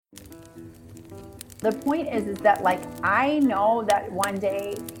The point is that like, I know that one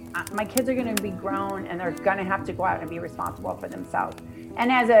day my kids are going to be grown and they're going to have to go out and be responsible for themselves.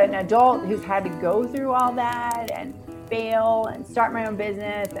 And as an adult who's had to go through all that and fail and start my own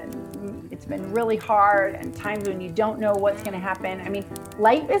business, and it's been really hard, and times when you don't know what's going to happen. I mean,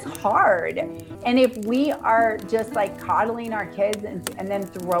 life is hard. And if we are just like coddling our kids and then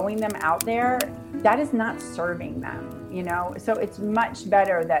throwing them out there, that is not serving them, you know? So it's much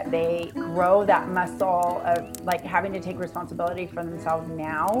better that they grow that muscle of like having to take responsibility for themselves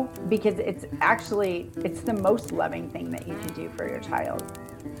now, because it's the most loving thing that you can do for your child.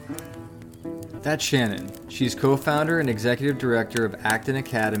 That's Shannon. She's co-founder and executive director of Acton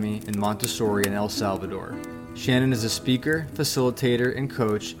Academy in Montessori in El Salvador. Shannon is a speaker, facilitator, and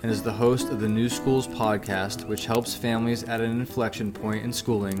coach, and is the host of the New Schools podcast, which helps families at an inflection point in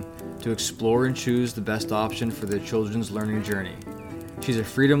schooling to explore and choose the best option for their children's learning journey. She's a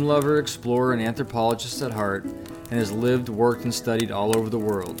freedom lover, explorer, and anthropologist at heart, and has lived, worked, and studied all over the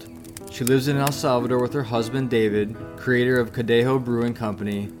world. She lives in El Salvador with her husband, David, creator of Cadejo Brewing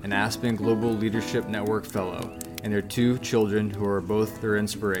Company, an Aspen Global Leadership Network fellow, and their 2 children who are both their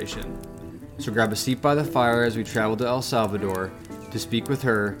inspiration. So grab a seat by the fire as we travel to El Salvador to speak with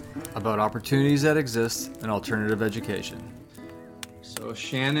her about opportunities that exist in alternative education. So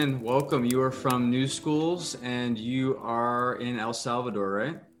Shannon, welcome. You are from New Schools and you are in El Salvador,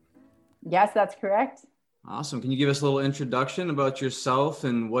 right? Yes, that's correct. Awesome. Can you give us a little introduction about yourself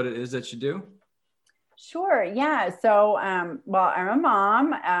and what it is that you do? Sure. Yeah. So, well, I'm a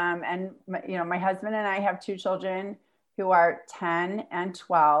mom, and my husband and I have 2 children who are 10 and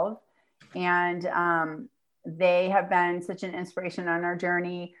 12, and they have been such an inspiration on our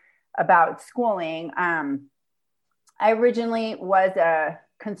journey about schooling. I originally was a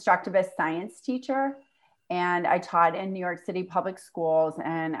constructivist science teacher, and I taught in New York City public schools,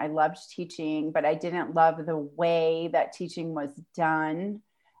 and I loved teaching, but I didn't love the way that teaching was done.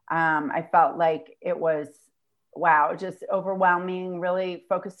 I felt like it was, just overwhelming, really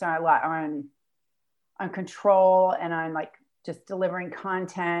focused on a lot on control and on like just delivering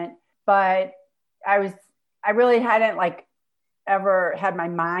content. But I really hadn't like ever had my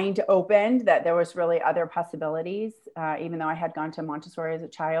mind opened that there was really other possibilities, even though I had gone to Montessori as a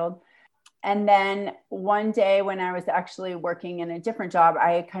child. And then one day when I was actually working in a different job,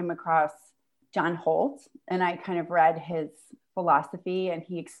 I came across John Holt, and I kind of read his philosophy, and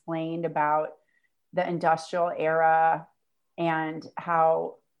he explained about the industrial era and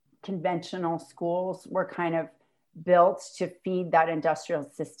how conventional schools were kind of built to feed that industrial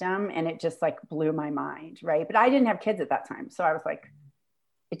system. And it just like blew my mind, right? But I didn't have kids at that time. So I was like,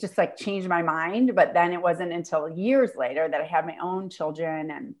 it just like changed my mind. But then it wasn't until years later that I had my own children,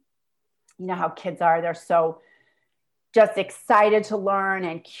 and you know how kids are, they're so just excited to learn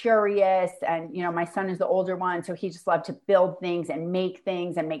and curious. And, you know, my son is the older one, so he just loved to build things and make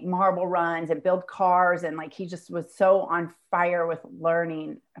marble runs and build cars. And like, he just was so on fire with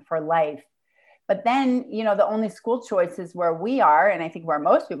learning for life. But then, you know, the only school choices where we are, and I think where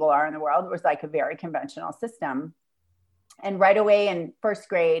most people are in the world, was like a very conventional system. And right away in first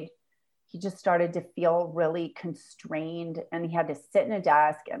grade, he just started to feel really constrained, and he had to sit in a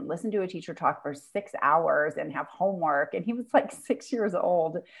desk and listen to a teacher talk for 6 hours and have homework. And he was like 6 years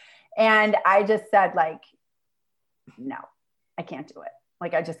old. And I just said like, no, I can't do it.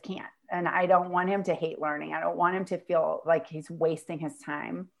 Like, I just can't. And I don't want him to hate learning. I don't want him to feel like he's wasting his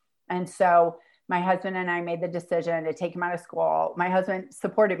time. And so my husband and I made the decision to take him out of school. My husband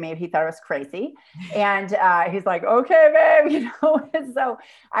supported me. He thought I was crazy. And he's like, okay, babe, you know. And so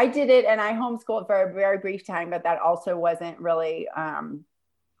I did it, and I homeschooled for a very brief time, but that also wasn't really,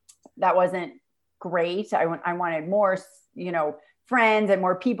 that wasn't great. I wanted more, you know, friends and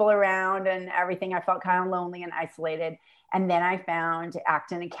more people around and everything. I felt kind of lonely and isolated. And then I found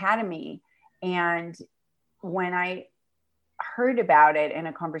Acton Academy. And when I heard about it in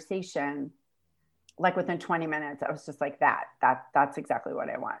a conversation, like within 20 minutes, I was just like, that's exactly what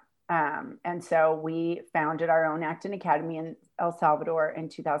I want. And so we founded our own Acton Academy in El Salvador in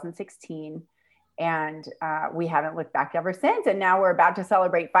 2016. And we haven't looked back ever since. And now we're about to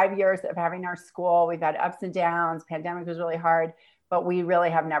celebrate 5 years of having our school. We've had ups and downs. Pandemic was really hard, but we really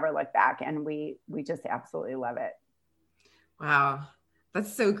have never looked back. And we just absolutely love it. Wow.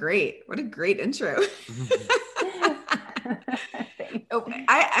 That's so great. What a great intro.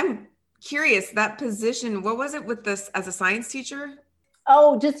 I'm curious, that position, what was it with this as a science teacher?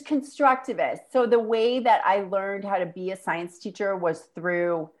 Oh, just constructivist. So the way that I learned how to be a science teacher was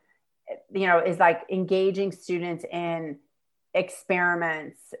through, you know, is like engaging students in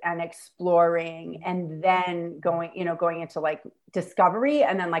experiments and exploring, and then going into like discovery,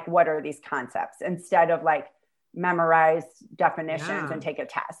 and then like, what are these concepts, instead of like memorize definitions and take a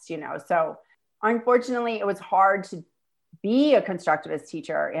test, So unfortunately, it was hard to be a constructivist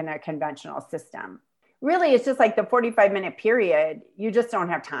teacher in a conventional system. Really, it's just like the 45-minute period, you just don't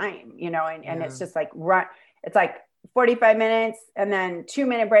have time, and it's just like it's like 45 minutes and then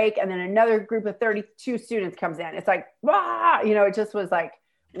 2-minute break. And then another group of 32 students comes in. It's like, wow, it just was like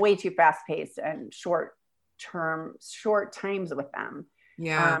way too fast paced and short times with them.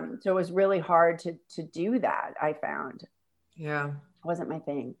 Yeah. So it was really hard to do that. I found. Yeah. It wasn't my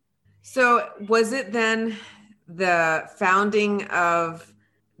thing. So was it then the founding of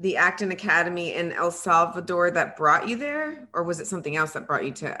the Acton Academy in El Salvador that brought you there, or was it something else that brought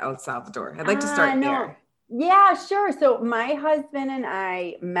you to El Salvador? I'd like to start there. Yeah, sure. So my husband and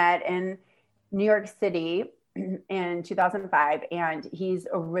I met in New York City in 2005, and he's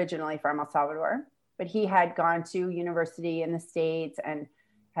originally from El Salvador, but he had gone to university in the States and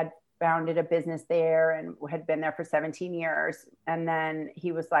had founded a business there and had been there for 17 years. And then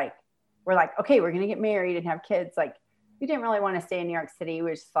he was like, we're like, okay, we're going to get married and have kids. Like, we didn't really want to stay in New York City.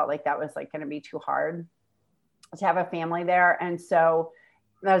 We just felt like that was like going to be too hard to have a family there. And so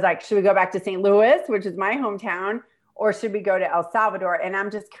I was like, should we go back to St. Louis, which is my hometown, or should we go to El Salvador? And I'm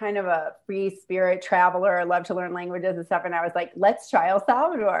just kind of a free spirit traveler. I love to learn languages and stuff. And I was like, let's try El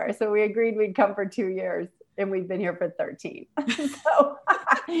Salvador. So we agreed we'd come for 2 years, and we've been here for 13.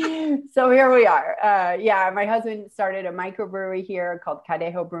 So here we are. My husband started a microbrewery here called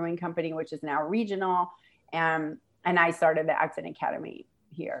Cadejo Brewing Company, which is now regional. And I started the Acton Academy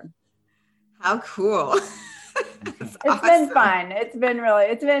here. How cool. It's awesome. Been fun. It's been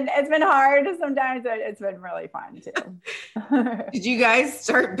hard sometimes, but it's been really fun too. Did you guys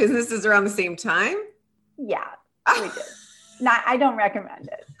start businesses around the same time? Yeah, we did. I don't recommend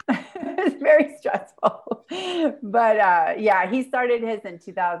it. It's very stressful. But he started his in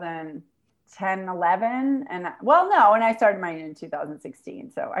 2010, 11. And I started mine in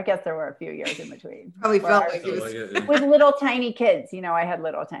 2016. So I guess there were a few years in between. Probably felt like it was with little tiny kids. I had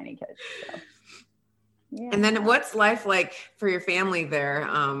little tiny kids. So. Yeah. And then what's life like for your family there?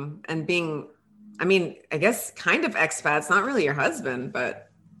 And being, I guess kind of expats, not really your husband, but.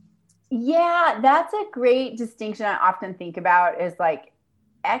 Yeah, that's a great distinction I often think about, is like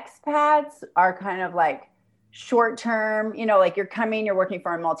expats are kind of like short-term, like you're working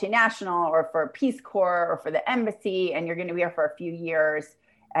for a multinational or for a Peace Corps or for the embassy, and you're going to be here for a few years,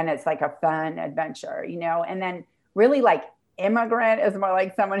 and it's like a fun adventure, and then really like immigrant is more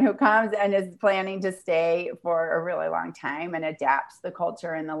like someone who comes and is planning to stay for a really long time and adapts the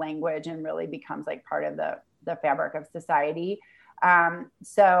culture and the language and really becomes like part of the fabric of society.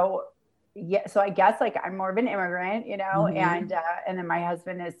 So I guess like I'm more of an immigrant, mm-hmm. And then my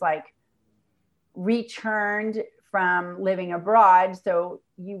husband is like returned from living abroad. So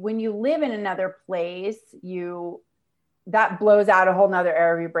when you live in another place, that blows out a whole nother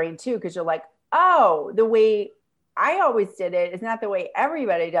area of your brain too, because you're like, oh, the way I always did it is not the way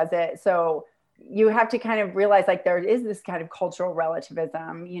everybody does it. So you have to kind of realize like there is this kind of cultural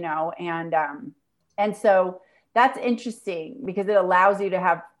relativism, and so that's interesting because it allows you to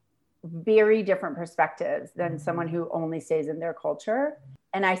have very different perspectives than someone who only stays in their culture.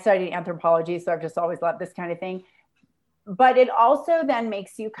 And I studied anthropology, so I've just always loved this kind of thing. But it also then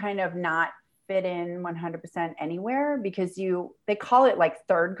makes you kind of not fit in 100% anywhere, because they call it like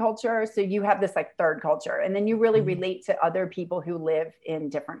third culture. So you have this like third culture, and then you really relate to other people who live in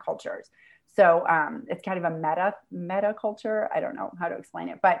different cultures. So it's kind of a meta culture. I don't know how to explain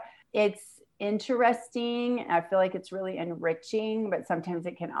it, but it's interesting. I feel like it's really enriching, but sometimes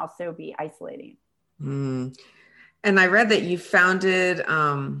it can also be isolating. Mm. And I read that you founded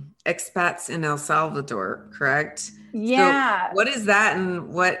Expats in El Salvador, correct? Yeah. So what is that, and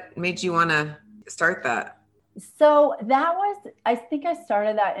what made you want to start that? So I think I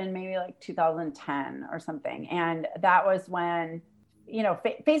started that in maybe like 2010 or something. And that was when,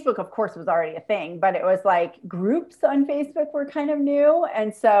 Facebook, of course, was already a thing, but it was like groups on Facebook were kind of new.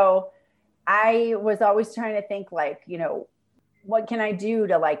 And so I was always trying to think like, what can I do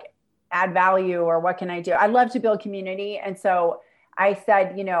to like add value, or what can I do? I love to build community. And so I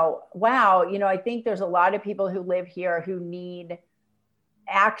said, wow, I think there's a lot of people who live here who need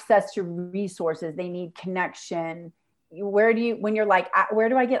access to resources. They need connection. When you're like, where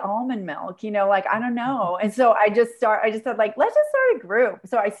do I get almond milk? Like, I don't know. And so I just said like, let's just start a group.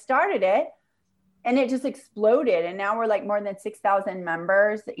 So I started it, and it just exploded. And now we're like more than 6,000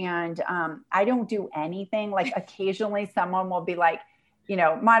 members. And I don't do anything. Like occasionally someone will be like,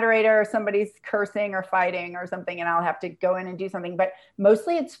 moderator, somebody's cursing or fighting or something, and I'll have to go in and do something. But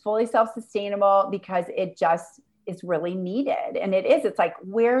mostly it's fully self-sustainable because it just is really needed. And it's like,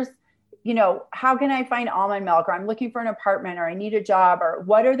 how can I find almond milk, or I'm looking for an apartment, or I need a job, or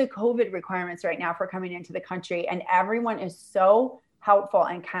what are the COVID requirements right now for coming into the country? And everyone is so helpful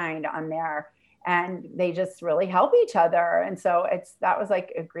and kind on there, and they just really help each other. And so that was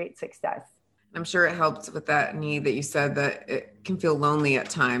like a great success. I'm sure it helped with that need that you said, that it can feel lonely at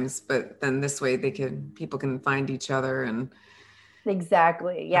times, but then this way people can find each other and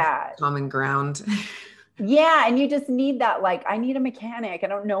exactly. Yeah. Common ground. Yeah. And you just need that, like, I need a mechanic. I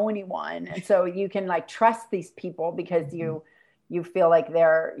don't know anyone. And so you can like trust these people because you feel like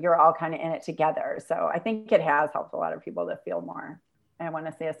you're all kind of in it together. So I think it has helped a lot of people to feel more, I want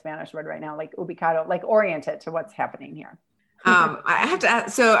to say a Spanish word right now, like ubicado, like oriented to what's happening here. I have to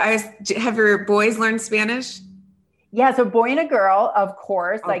ask, so have your boys learned Spanish? Yeah. So boy and a girl, of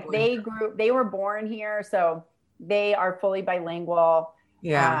course, they were born here. So they are fully bilingual.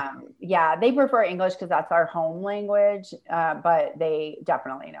 Yeah. They prefer English because that's our home language. But they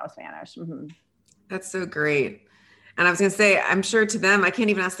definitely know Spanish. Mm-hmm. That's so great. And I was going to say, I'm sure to them, I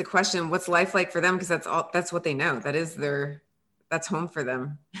can't even ask the question, what's life like for them? Because that's what they know. That's home for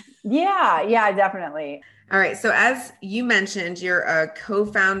them. Yeah, definitely. All right. So as you mentioned, you're a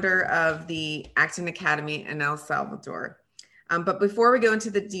co-founder of the Acton Academy in El Salvador. But before we go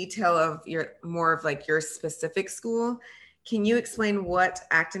into the detail of your specific school, can you explain what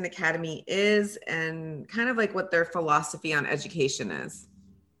Acton Academy is and kind of like what their philosophy on education is?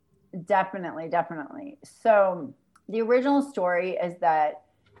 Definitely. So the original story is that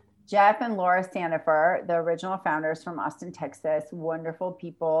Jeff and Laura Sandifer, the original founders from Austin, Texas, wonderful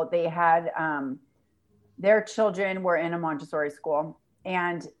people. They had their children were in a Montessori school,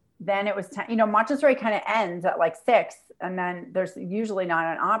 and then it was Montessori kind of ends at like 6, and then there's usually not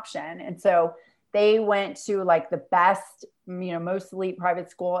an option. And so they went to like the best, most elite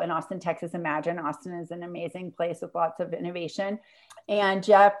private school in Austin, Texas. Imagine Austin is an amazing place with lots of innovation. And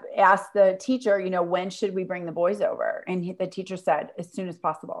Jeff asked the teacher, when should we bring the boys over? And the teacher said, as soon as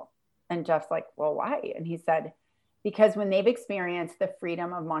possible. And Jeff's like, well, why? And he said, because when they've experienced the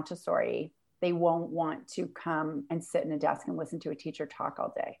freedom of Montessori, they won't want to come and sit in a desk and listen to a teacher talk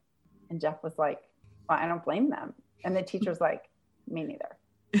all day. And Jeff was like, well, I don't blame them. And the teacher's like, me neither.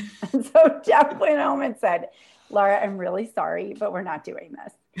 And so Jeff went home and said, Laura, I'm really sorry, but we're not doing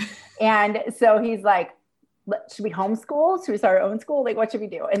this. And so he's like, should we homeschool? Should we start our own school? Like, what should we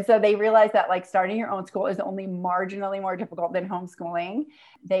do? And so they realized that like starting your own school is only marginally more difficult than homeschooling.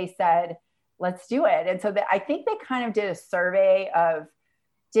 They said, let's do it. And so I think they kind of did a survey of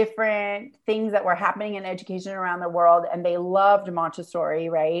different things that were happening in education around the world. And they loved Montessori,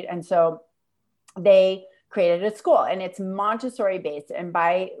 right? And so they created a school, and it's Montessori based. And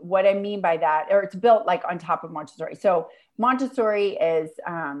by what I mean by that, or it's built like on top of Montessori. So Montessori is,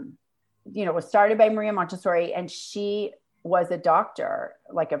 was started by Maria Montessori, and she was a doctor,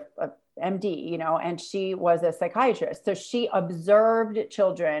 like a MD, and she was a psychiatrist. So she observed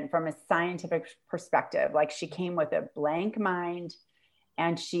children from a scientific perspective. Like she came with a blank mind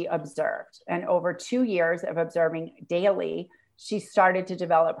and she observed. And over 2 years of observing daily, she started to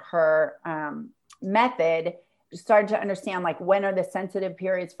develop her method, started to understand like when are the sensitive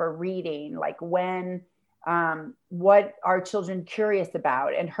periods for reading, like when, what are children curious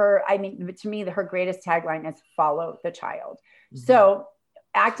about? And to me, her greatest tagline is follow the child. Mm-hmm. So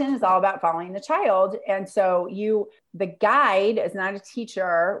Acton is all about following the child. And so the guide is not a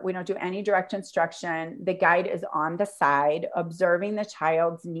teacher. We don't do any direct instruction. The guide is on the side, observing the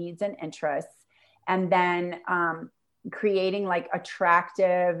child's needs and interests, and then creating like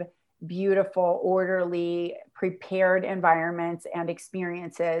attractive, beautiful, orderly, prepared environments and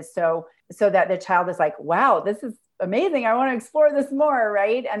experiences. So that the child is like, wow, this is amazing. I want to explore this more.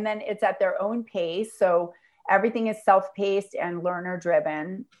 Right. And then it's at their own pace. So everything is self-paced and learner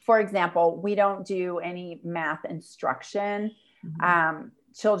driven. For example, we don't do any math instruction. Mm-hmm.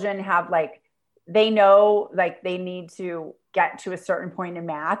 Children have they know they need to get to a certain point in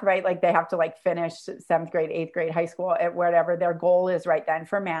math, right? Like they have to finish 7th grade, 8th grade, high school, at whatever their goal is right then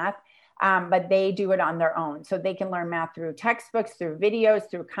for math. But they do it on their own. So they can learn math through textbooks, through videos,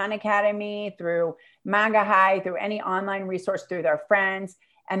 through Khan Academy, through Manga High, through any online resource, through their friends.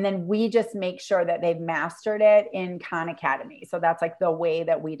 And then we just make sure that they've mastered it in Khan Academy. So that's the way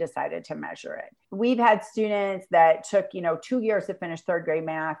that we decided to measure it. We've had students that took, 2 years to finish 3rd grade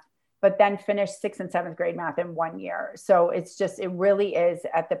math, but then finished 6th and 7th grade math in 1 year. So it really is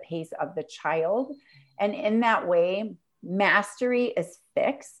at the pace of the child. And in that way, mastery is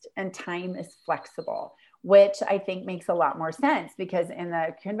fixed and time is flexible. which I think makes a lot more sense, because in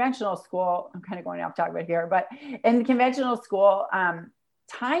the conventional school, I'm kind of going off topic here, but in the conventional school,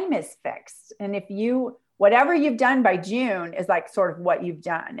 time is fixed. And if whatever you've done by June is like sort of what you've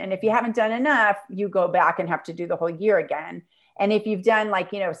done. And if you haven't done enough, you go back and have to do the whole year again. And if you've done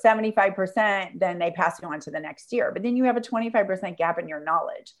 75%, then they pass you on to the next year. But then you have a 25% gap in your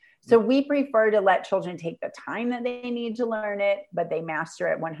knowledge. So we prefer to let children take the time that they need to learn it, but they master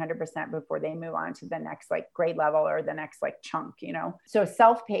it 100% before they move on to the next grade level or the next chunk, So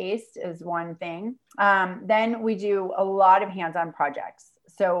self-paced is one thing. Then we do a lot of hands-on projects.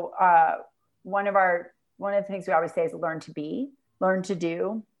 So one of the things we always say is learn to be, learn to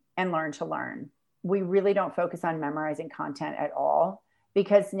do, and learn to learn. We really don't focus on memorizing content at all,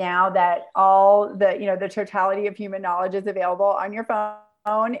 because now that all the totality of human knowledge is available on your phone,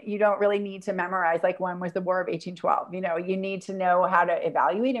 you don't really need to memorize when was the War of 1812. You need to know how to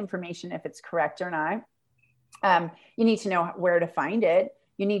evaluate information if it's correct or not. You need to know where to find it.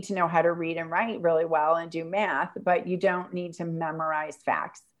 You need to know how to read and write really well and do math, but you don't need to memorize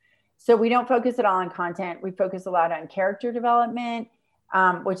facts. So we don't focus at all on content. We focus a lot on character development,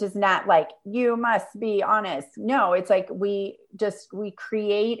 which is not you must be honest. No, it's we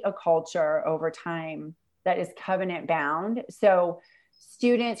create a culture over time that is covenant bound. So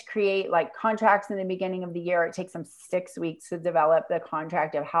students create contracts in the beginning of the year. It takes them 6 weeks to develop the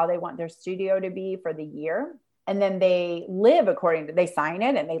contract of how they want their studio to be for the year. And then they sign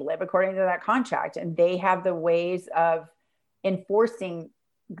it and they live according to that contract. And they have the ways of enforcing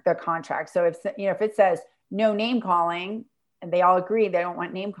the contract. So if it says no name calling, and they all agree they don't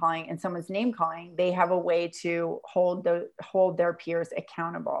want name calling, and someone's name calling, they have a way to hold their peers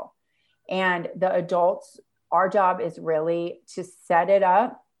accountable. And the adults, our job is really to set it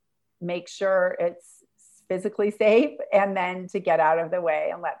up, make sure it's physically safe, and then to get out of the way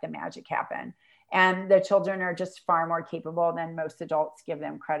and let the magic happen. And the children are just far more capable than most adults give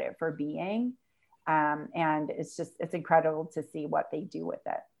them credit for being. And it's incredible to see what they do with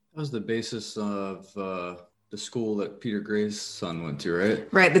it. That was the basis of the school that Peter Gray's son went to, right?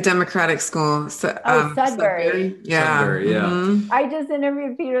 Right, the Democratic school. So, Sudbury. Yeah. Sudbury, yeah. Mm-hmm. I just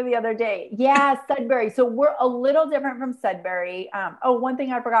interviewed Peter the other day. Yeah, Sudbury. So we're a little different from Sudbury. One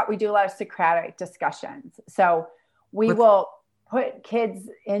thing I forgot, we do a lot of Socratic discussions. So we will put kids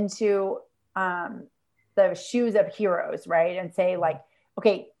into the shoes of heroes, right? And say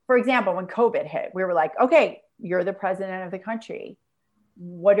okay, for example, when COVID hit, we were okay, you're the president of the country.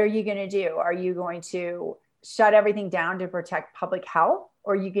 What are you going to do? Are you going to shut everything down to protect public health?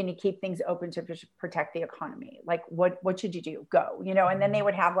 Or are you going to keep things open to protect the economy? What should you do? Go, and then they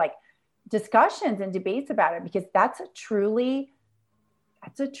would have discussions and debates about it, because that's a true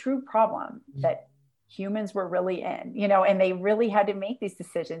problem that humans were really in, and they really had to make these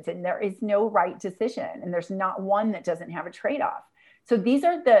decisions, and there is no right decision. And there's not one that doesn't have a trade-off. So these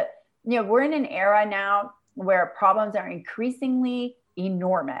are we're in an era now where problems are increasingly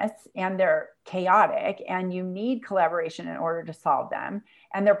enormous and they're chaotic, and you need collaboration in order to solve them.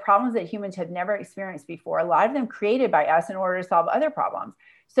 And they're problems that humans had never experienced before, a lot of them created by us in order to solve other problems.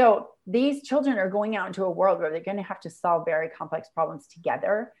 So these children are going out into a world where they're going to have to solve very complex problems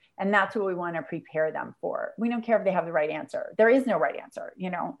together. And that's what we want to prepare them for. We don't care if they have the right answer. There is no right answer,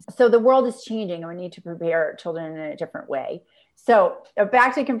 So the world is changing, and we need to prepare children in a different way. So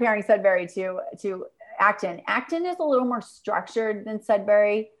back to comparing Sudbury to Acton. Acton is a little more structured than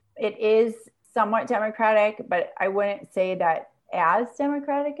Sudbury. It is somewhat democratic, but I wouldn't say that as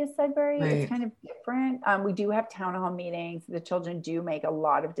democratic as Sudbury. Right. It's kind of different. We do have town hall meetings. The children do make a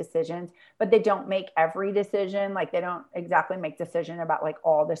lot of decisions, but they don't make every decision. They don't exactly make decision about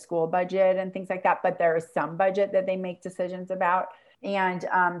all the school budget and things like that, but there is some budget that they make decisions about. And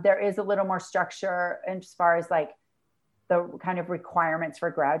there is a little more structure as far as the kind of requirements for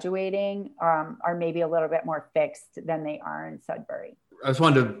graduating are maybe a little bit more fixed than they are in Sudbury. I just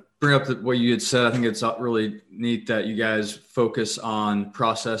wanted to bring up what you had said. I think it's really neat that you guys focus on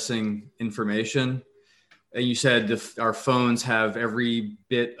processing information. And you said our phones have every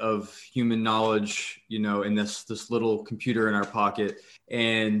bit of human knowledge, in this little computer in our pocket.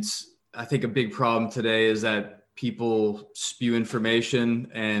 And I think a big problem today is that people spew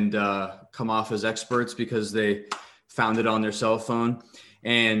information and come off as experts because they found it on their cell phone.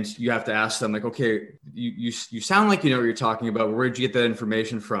 And you have to ask them okay, you sound like you know what you're talking about. Where'd you get that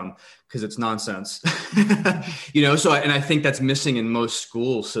information from? Because it's nonsense. So, and I think that's missing in most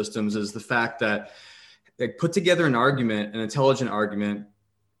school systems is the fact that they put together an argument, an intelligent argument,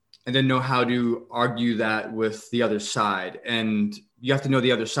 and then know how to argue that with the other side. And you have to know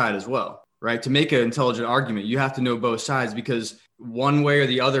the other side as well, right? To make an intelligent argument, you have to know both sides, because one way or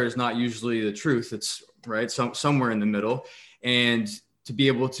the other is not usually the truth. It's right? Somewhere in the middle. And to be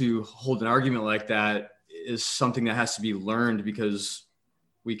able to hold an argument like that is something that has to be learned, because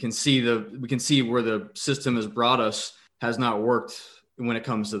we can see where the system has brought us has not worked when it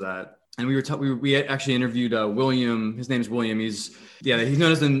comes to that. And we actually interviewed William. His name's William. He's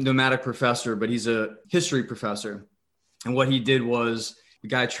known as the nomadic professor, but he's a history professor. And what he did was, the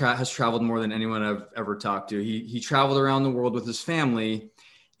guy has traveled more than anyone I've ever talked to. He traveled around the world with his family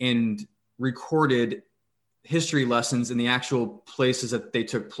and recorded history lessons in the actual places that they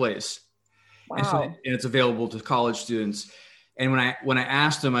took place. Wow. And it's available to college students. And when I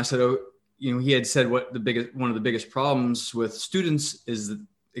asked him, I said, he had said one of the biggest problems with students is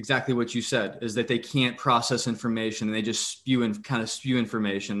exactly what you said, is that they can't process information and they just spew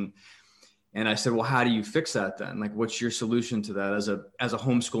information. And I said, well, how do you fix that then? Like, what's your solution to that as a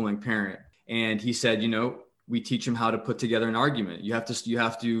homeschooling parent? And he said, we teach them how to put together an argument. You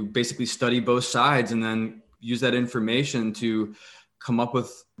have to basically study both sides and then use that information to come up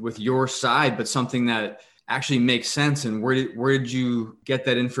with your side, but something that actually makes sense. And where did you get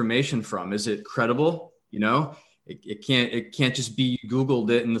that information from? Is it credible? It can't just be you Googled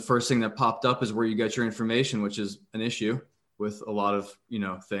it and the first thing that popped up is where you get your information, which is an issue with a lot of,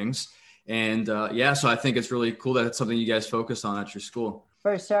 things. And so I think it's really cool that it's something you guys focus on at your school.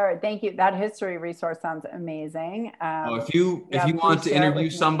 For sure. Thank you. That history resource sounds amazing. If you want to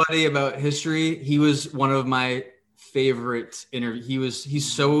interview somebody about history, he was one of my favorite interviews.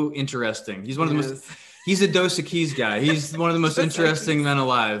 He's so interesting. He's one of the most, he's a Dos Equis guy. He's one of the most interesting men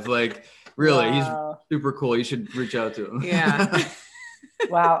alive. Like, really, wow. He's super cool. You should reach out to him. Yeah.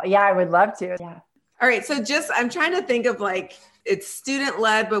 Wow. Yeah, I would love to. Yeah. All right. So I'm trying to think of it's student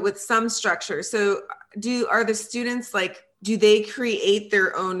led, but with some structure. So are the students do they create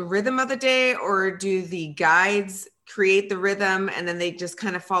their own rhythm of the day, or do the guides create the rhythm and then they just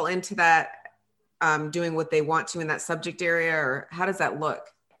kind of fall into that, doing what they want to in that subject area, or how does that look?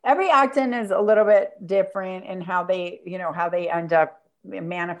 Every Acton is a little bit different in how they end up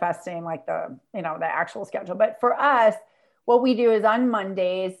manifesting the actual schedule. But for us, what we do is on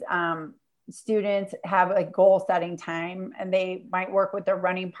Mondays, students have a goal setting time, and they might work with their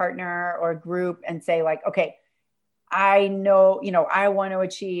running partner or group and say okay, I know, I want to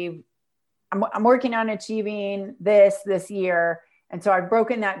achieve, I'm working on achieving this year. And so I've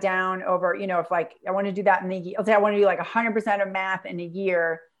broken that down over, if I want to do that let's say I want to do 100% of math in a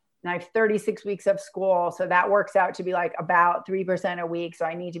year, and I have 36 weeks of school. So that works out to be about 3% a week. So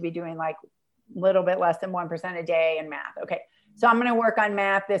I need to be doing a little bit less than 1% a day in math. Okay. So I'm going to work on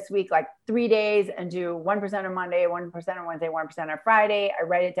math this week, 3 days, and do 1% on Monday, 1% on Wednesday, 1% on Friday. I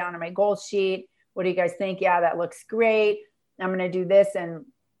write it down on my goal sheet. What do you guys think? Yeah, that looks great. I'm going to do this. And,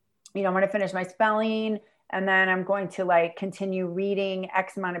 I'm going to finish my spelling. And then I'm going to continue reading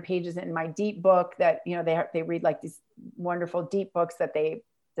X amount of pages in my deep book that, they read these wonderful deep books that they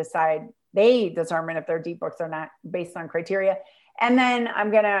determine if they're deep books or not based on criteria. And then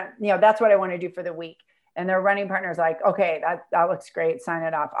I'm going to, that's what I want to do for the week. And their running partner's okay, that looks great. Sign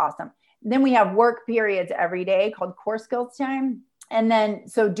it off. Awesome. Then we have work periods every day called core skills time. And then,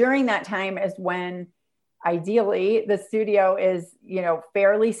 so during that time is when ideally the studio is,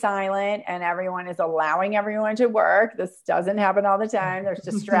 fairly silent and everyone is allowing everyone to work. This doesn't happen all the time. There's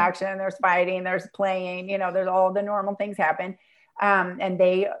distraction, there's fighting, there's playing, there's all the normal things happen. And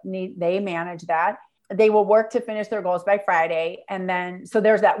they manage that. They will work to finish their goals by Friday. And then, so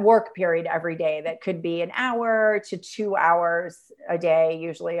there's that work period every day that could be an hour to 2 hours a day,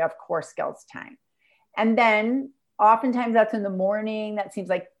 usually of core skills time. And then oftentimes that's in the morning. That seems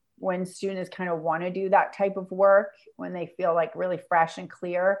like when students kind of want to do that type of work, when they feel really fresh and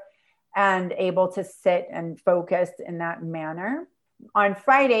clear and able to sit and focus in that manner. On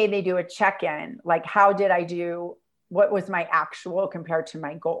Friday, they do a check-in, how did I do? What was my actual compared to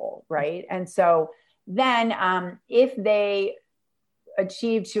my goal, right? And so then if they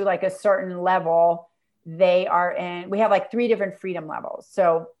achieve to a certain level, we have 3 different freedom levels.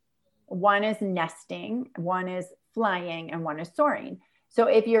 So one is nesting, one is flying, and one is soaring. So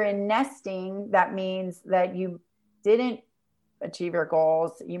if you're in nesting, that means that you didn't achieve your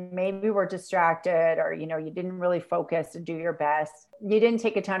goals. You maybe were distracted, or, you didn't really focus to do your best. You didn't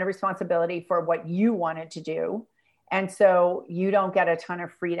take a ton of responsibility for what you wanted to do. And so you don't get a ton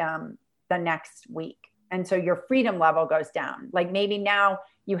of freedom the next week. And so your freedom level goes down. Maybe now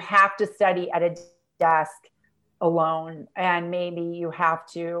you have to study at a desk alone, and maybe you have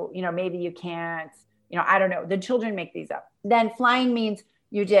to, maybe you can't, I don't know. The children make these up. Then flying means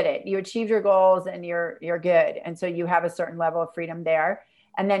you did it. You achieved your goals and you're good. And so you have a certain level of freedom there.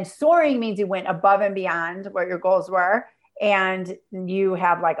 And then soaring means you went above and beyond what your goals were. and you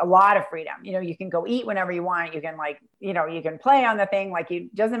have like a lot of freedom. You know, you can go eat whenever you want. You can like, you know, you can play on the thing. Like,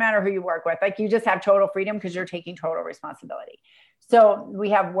 it doesn't matter who you work with. Like, you just have total freedom because you're taking total responsibility. So we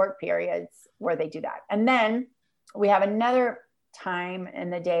have work periods where they do that. And then we have another time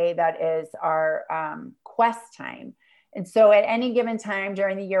in the day that is our quest time. And so at any given time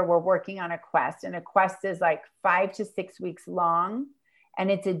during the year, we're working on a quest, and a quest is like 5 to 6 weeks long. And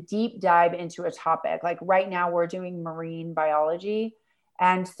it's a deep dive into a topic. Like right now we're doing marine biology.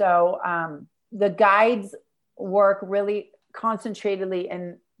 And so the guides work really concentratedly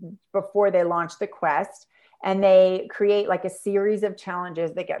in before they launch the quest. And they create like a series of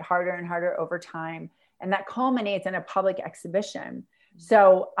challenges that get harder and harder over time. And that culminates in a public exhibition.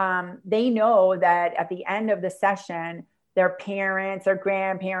 So they know that at the end of the session, their parents, their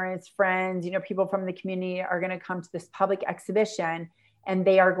grandparents, friends, you know, people from the community are going to come to this public exhibition, and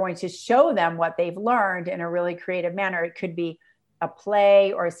they are going to show them what they've learned in a really creative manner. It could be a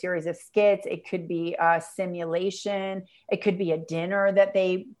play or a series of skits. It could be a simulation. It could be a dinner that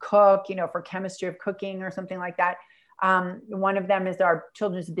they cook, you know, for chemistry of cooking or something like that. One of them is our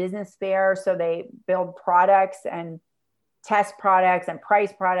children's business fair. So they build products and test products and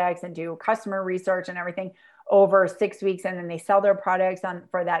price products and do customer research and everything over 6 weeks. And then they sell their products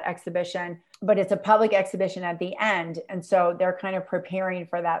for that exhibition, but it's a public exhibition at the end. And so they're kind of preparing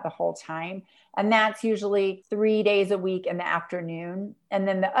for that the whole time. And that's usually 3 days a week in the afternoon. And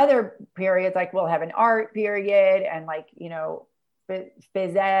then the other periods, like we'll have an art period and like, you know,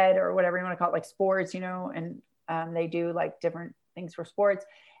 phys ed or whatever you want to call it, like sports, you know, and they do like different things for sports.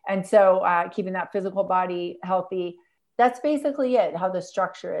 And so keeping that physical body healthy, that's basically it, how the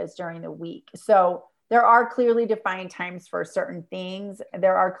structure is during the week. So there are clearly defined times for certain things.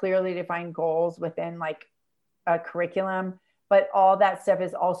 There are clearly defined goals within like a curriculum, but all that stuff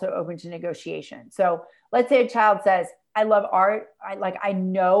is also open to negotiation. So let's say a child says, I love art. I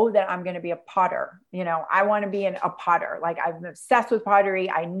know that I'm going to be a potter. You know, I want to be a potter. Like, I'm obsessed with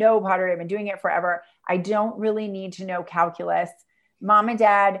pottery. I know pottery. I've been doing it forever. I don't really need to know calculus. Mom and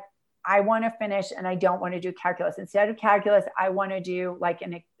dad, I want to finish and I don't want to do calculus. Instead of calculus, I want to do like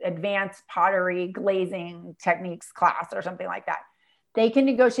an advanced pottery glazing techniques class or something like that. They can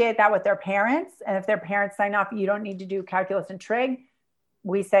negotiate that with their parents. And if their parents sign off, you don't need to do calculus and trig,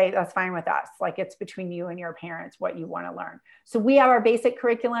 we say that's fine with us. Like, it's between you and your parents what you want to learn. So we have our basic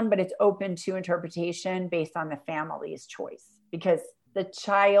curriculum, but it's open to interpretation based on the family's choice, because the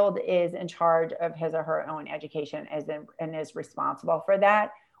child is in charge of his or her own education and is responsible for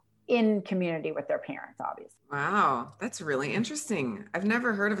that, in community with their parents, obviously. Wow, that's really interesting. I've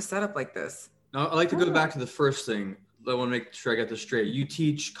never heard of a setup like this. Now, I'd like to go back to the first thing. I want to make sure I get this straight. You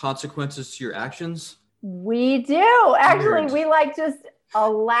teach consequences to your actions? We do. Actually, we like just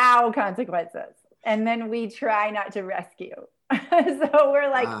allow consequences, and then we try not to rescue. So we're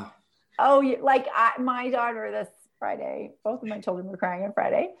like, my daughter this Friday, both of my children were crying on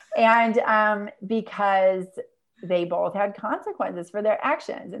Friday. And because they both had consequences for their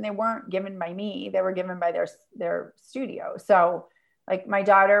actions, and they weren't given by me, they were given by their studio. So like, my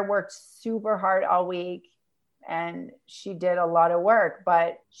daughter worked super hard all week and she did a lot of work,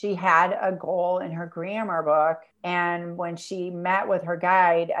 but she had a goal in her grammar book. And when she met with her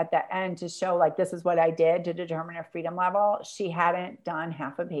guide at the end to show like, this is what I did to determine her freedom level, she hadn't done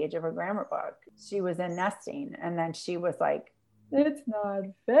half a page of her grammar book. She was in nesting. And then she was like, it's not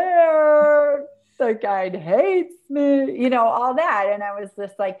fair. The guide hates me, you know, all that. And I was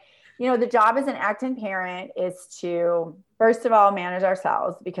just like, you know, the job as an acting parent is to, first of all, manage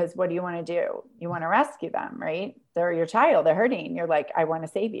ourselves, because what do you want to do? You want to rescue them, right? They're your child, they're hurting. You're like, I want to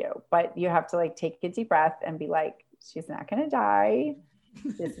save you. But you have to like take a deep breath and be like, she's not going to die.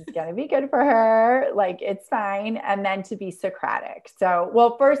 This is going to be good for her. Like, it's fine. And then to be Socratic. So,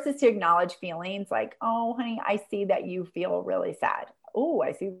 well, first is to acknowledge feelings like, oh, honey, I see that you feel really sad. Oh,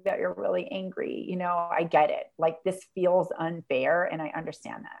 I see that you're really angry. You know, I get it. Like, this feels unfair and I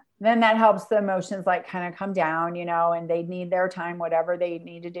understand that. Then that helps the emotions like kind of come down, you know, and they need their time, whatever they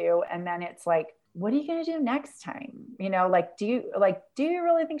need to do. And then it's like, what are you going to do next time? You know, like, do you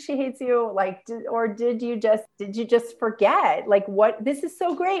really think she hates you? Like, did you just forget? Like, what, this is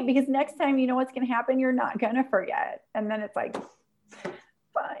so great because next time, you know what's going to happen? You're not going to forget. And then it's like,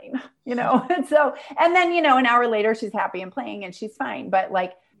 fine, you know? And so, and then, you know, an hour later she's happy and playing and she's fine. But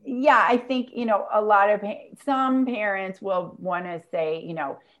like, yeah, I think, you know, some parents will want to say, you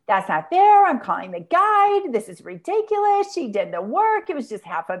know, that's not fair. I'm calling the guide. This is ridiculous. She did the work. It was just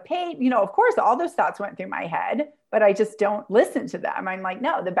half a page. You know, of course, all those thoughts went through my head, but I just don't listen to them. I'm like,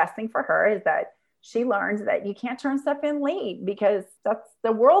 no, the best thing for her is that she learns that you can't turn stuff in late because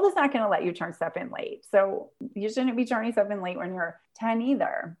the world is not going to let you turn stuff in late. So you shouldn't be turning stuff in late when you're 10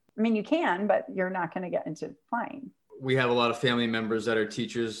 either. I mean, you can, but you're not going to get into flying. We have a lot of family members that are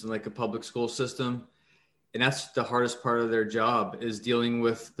teachers in like a public school system. And that's the hardest part of their job, is dealing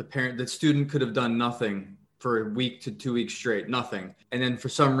with the student could have done nothing for a week to 2 weeks straight, nothing. And then for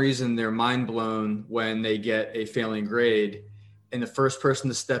some reason, they're mind blown when they get a failing grade. And the first person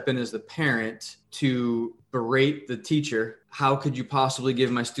to step in is the parent to berate the teacher. How could you possibly give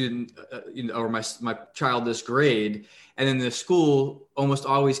my student or my child this grade? And then the school almost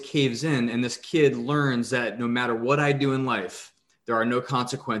always caves in. And this kid learns that no matter what I do in life, there are no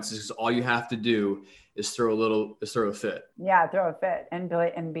consequences. All you have to do is throw a fit. Yeah, throw a fit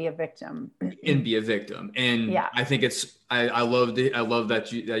and be a victim. And be a victim. And yeah. I think I love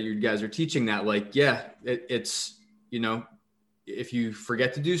that you guys are teaching that. Like, yeah, it's, if you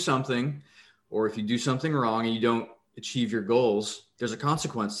forget to do something, or if you do something wrong and you don't achieve your goals, there's a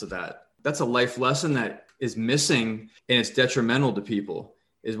consequence to that. That's a life lesson that is missing, and it's detrimental to people,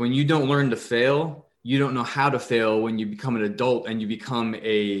 is when you don't learn to fail, you don't know how to fail when you become an adult and you become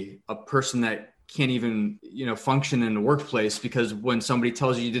a person that can't even, function in the workplace, because when somebody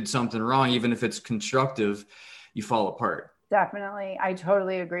tells you did something wrong, even if it's constructive, you fall apart. Definitely. I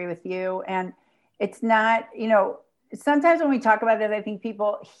totally agree with you. And it's not, sometimes when we talk about this, I think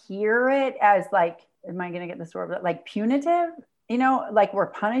people hear it as like, am I going to get this word, but like punitive, like we're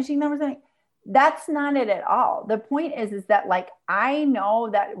punishing them or something. That's not it at all. The point is that like, I know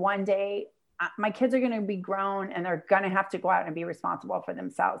that one day my kids are going to be grown and they're going to have to go out and be responsible for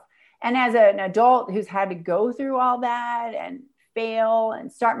themselves. And as an adult who's had to go through all that and fail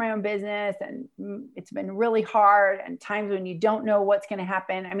and start my own business, and it's been really hard, and times when you don't know what's going to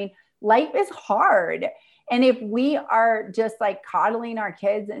happen. I mean, life is hard. And if we are just like coddling our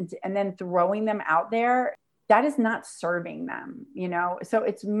kids and then throwing them out there, that is not serving them, So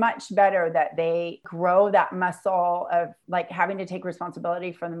it's much better that they grow that muscle of like having to take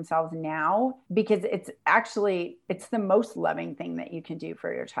responsibility for themselves now, because it's the most loving thing that you can do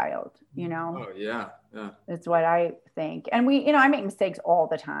for your child, Oh yeah. Yeah. It's what I think. And I make mistakes all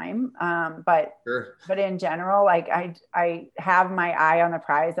the time. But in general, like I have my eye on the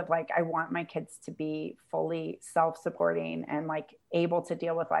prize of like, I want my kids to be fully self-supporting and like able to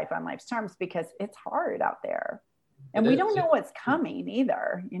deal with life on life's terms, because it's hard out there. And we don't know what's coming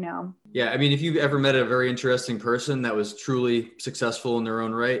either, Yeah. I mean, if you've ever met a very interesting person that was truly successful in their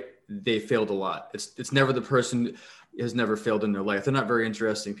own right, they failed a lot. It's never the person has never failed in their life. They're not very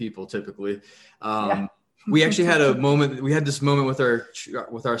interesting people typically. We actually had this moment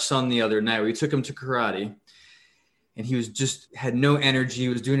with our son the other night. We took him to karate, and he had no energy. He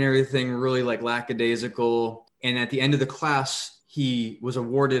was doing everything really like lackadaisical. And at the end of the class, he was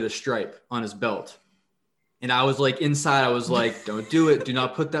awarded a stripe on his belt. And I was like, inside, I was like, don't do it. Do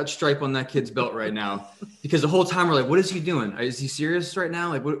not put that stripe on that kid's belt right now. Because the whole time we're like, what is he doing? Is he serious right now?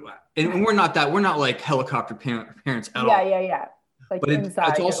 Like, what? And we're not like helicopter parents at all. Yeah. Like, but it's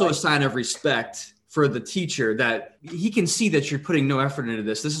also a sign of respect for the teacher, that he can see that you're putting no effort into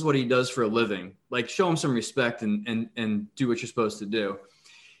this. This is what he does for a living. Like, show him some respect and do what you're supposed to do.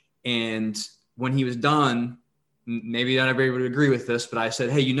 And when he was done, maybe not everybody would agree with this, but I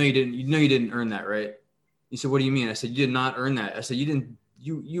said, hey, you didn't earn that, right? He said, what do you mean? I said, you did not earn that. I said,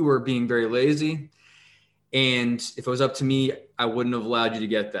 you were being very lazy. And if it was up to me, I wouldn't have allowed you to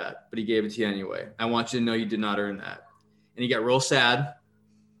get that, but he gave it to you anyway. I want you to know you did not earn that. And he got real sad.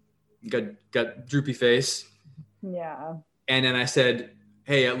 He got droopy face. Yeah. And then I said,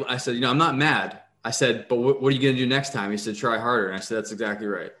 hey, I'm not mad. I said, but what are you going to do next time? He said, try harder. And I said, that's exactly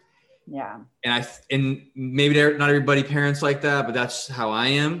right. Yeah. And maybe not everybody parents like that, but that's how I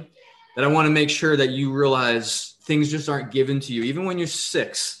am. That I want to make sure that you realize things just aren't given to you. Even when you're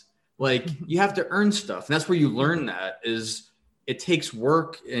 6, like you have to earn stuff. And that's where you learn that is it takes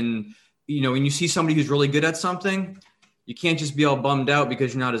work. And, when you see somebody who's really good at something, you can't just be all bummed out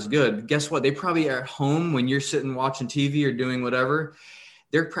because you're not as good. Guess what? They probably are at home when you're sitting watching TV or doing whatever,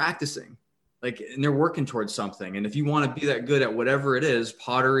 they're practicing and they're working towards something. And if you want to be that good at whatever it is,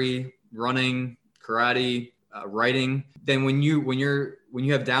 pottery, running, karate, writing, then when you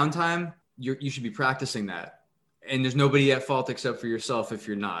have downtime, you should be practicing that. And there's nobody at fault except for yourself if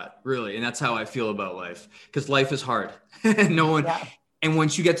you're not, really. And that's how I feel about life, because life is hard. No one. Yeah. And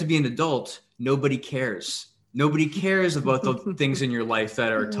once you get to be an adult, nobody cares. Nobody cares about the things in your life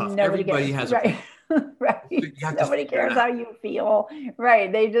that are tough. Everybody has right. Right. Nobody cares how you feel.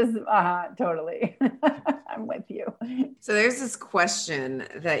 Right. They just, totally. I'm with you. So there's this question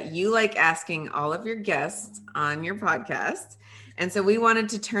that you like asking all of your guests on your podcast. And so we wanted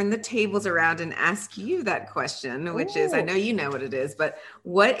to turn the tables around and ask you that question, which is, I know you know what it is, but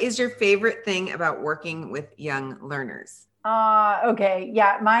what is your favorite thing about working with young learners? Okay.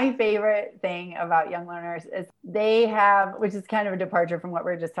 Yeah. My favorite thing about young learners is they have, which is kind of a departure from what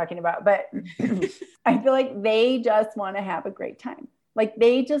we were just talking about, but I feel like they just want to have a great time. Like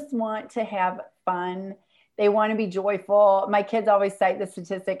they just want to have fun. They want to be joyful. My kids always cite the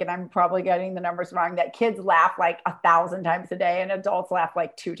statistic, and I'm probably getting the numbers wrong, that kids laugh like 1,000 times a day and adults laugh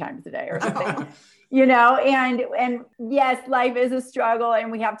like 2 times a day or something. And yes, life is a struggle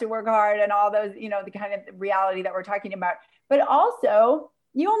and we have to work hard and all those, the kind of reality that we're talking about. But also,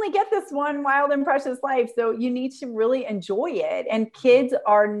 you only get this one wild and precious life. So you need to really enjoy it. And kids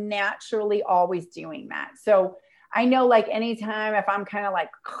are naturally always doing that. So I know, like, anytime if I'm kind of like,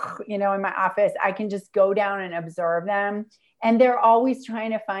 in my office, I can just go down and observe them. And they're always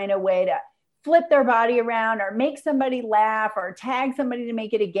trying to find a way to flip their body around or make somebody laugh or tag somebody to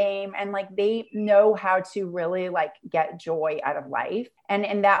make it a game. And like, they know how to really like get joy out of life. And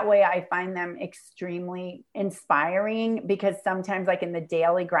in that way, I find them extremely inspiring, because sometimes like in the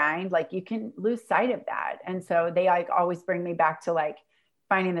daily grind, like you can lose sight of that. And so they like always bring me back to like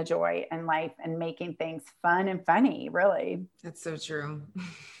finding the joy in life and making things fun and funny, really. That's so true.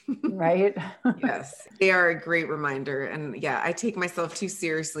 Right? Yes. They are a great reminder. And yeah, I take myself too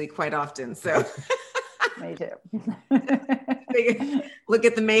seriously quite often. So me too. Look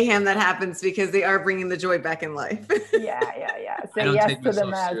at the mayhem that happens because they are bringing the joy back in life. Yeah. So I don't take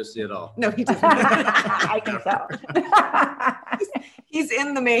myself seriously at all. No, he doesn't. I can tell. He's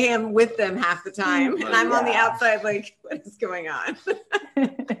in the mayhem with them half the time. And I'm on the outside like, what is going on?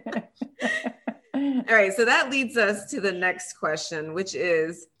 All right. So that leads us to the next question, which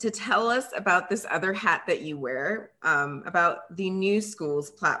is to tell us about this other hat that you wear, about the New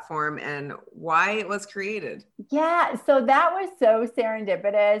Schools platform and why it was created. Yeah. So that was so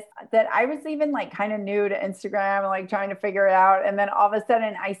serendipitous that I was even like kind of new to Instagram and like trying to figure it out. And then all of a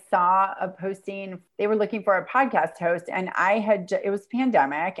sudden I saw a posting. They were looking for a podcast host, and it was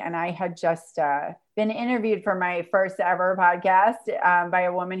pandemic, and I had just, been interviewed for my first ever podcast by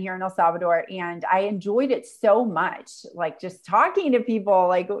a woman here in El Salvador. And I enjoyed it so much, like just talking to people,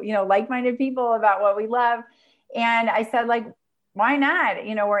 like, like-minded people about what we love. And I said, like, why not?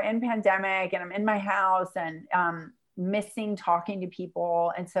 We're in pandemic and I'm in my house and missing talking to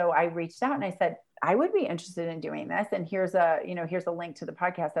people. And so I reached out and I said, I would be interested in doing this. And here's a link to the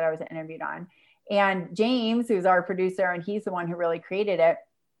podcast that I was interviewed on. And James, who's our producer, and he's the one who really created it,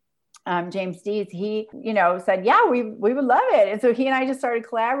 James Dees, he, said, yeah, we would love it. And so he and I just started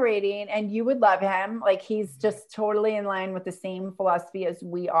collaborating, and you would love him. Like, he's just totally in line with the same philosophy as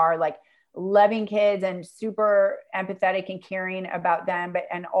we are, like loving kids and super empathetic and caring about them,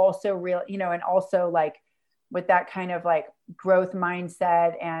 and also real, and also like with that kind of like growth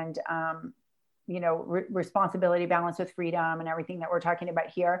mindset and, responsibility balance with freedom and everything that we're talking about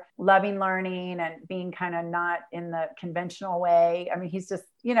here, loving learning and being kind of not in the conventional way. I mean, he's just,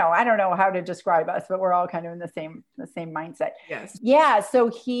 I don't know how to describe us, but we're all kind of in the same mindset. Yes. Yeah. So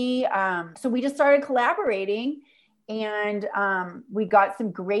so we just started collaborating, and we got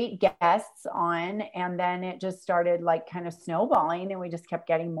some great guests on, and then it just started like kind of snowballing, and we just kept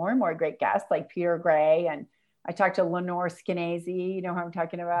getting more and more great guests like Peter Gray, and I talked to Lenore Skenazy, you know who I'm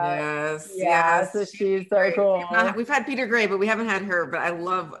talking about? Yes. Yeah, yes. So she's so cool. We've had Peter Gray, but we haven't had her, but I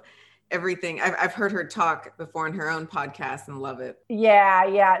love everything. I've heard her talk before in her own podcast and love it.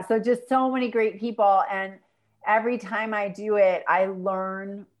 Yeah. So just so many great people. And every time I do it, I've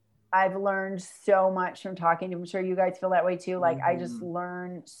learned so much from talking to them. I'm sure you guys feel that way too. Like, I just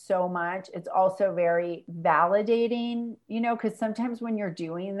learn so much. It's also very validating, because sometimes when you're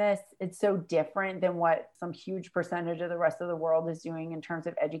doing this, it's so different than what some huge percentage of the rest of the world is doing in terms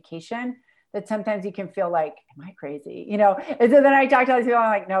of education, that sometimes you can feel like, am I crazy? And so then I talk to all these people,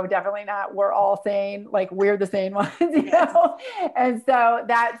 I'm like, no, definitely not. We're all sane. Like, we're the sane ones, And so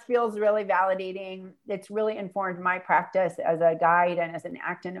that feels really validating. It's really informed my practice as a guide and as an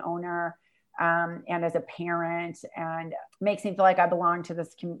Acton owner, and as a parent, and makes me feel like I belong to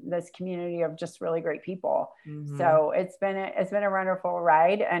this community of just really great people. Mm-hmm. So it's been a wonderful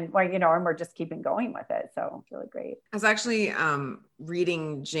ride, and and we're just keeping going with it. So it's really great. I was actually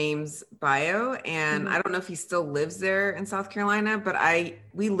reading James' bio, and I don't know if he still lives there in South Carolina, but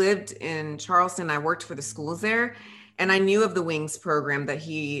we lived in Charleston. I worked for the schools there, and I knew of the Wings program that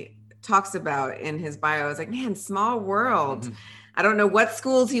he talks about in his bio. I was like, man, small world. Mm-hmm. I don't know what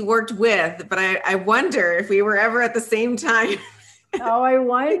schools he worked with, but I wonder if we were ever at the same time Oh, I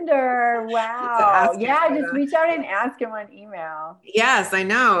wonder. To Wow. ask him Yeah, for just that. reach out and ask him on email. Yes, I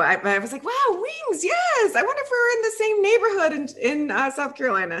know. I was like, wow, wings. Yes. I wonder if we're in the same neighborhood in South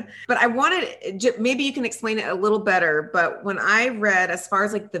Carolina. But I wanted, maybe you can explain it a little better. But when I read, as far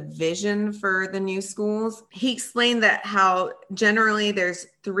as like the vision for the new schools, he explained that how generally there's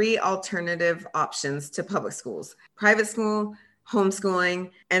three alternative options to public schools: private school,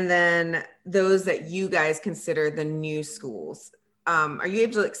 homeschooling, and then those that you guys consider the new schools. Are you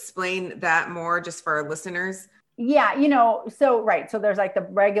able to explain that more just for our listeners? Yeah, so right. So there's like the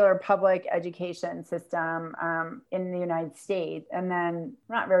regular public education system in the United States. And then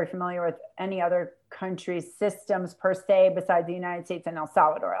I'm not very familiar with any other country's systems per se besides the United States and El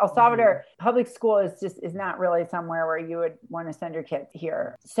Salvador. El Salvador public school is not really somewhere where you would want to send your kids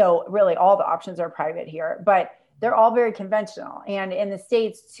here. So really all the options are private here. But they're all very conventional. And in the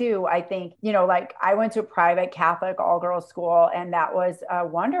States too, I think, like I went to a private Catholic all girls school, and that was a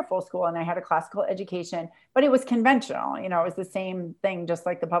wonderful school. And I had a classical education, but it was conventional. It was the same thing, just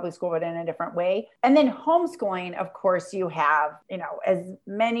like the public school, but in a different way. And then homeschooling, of course, you have, as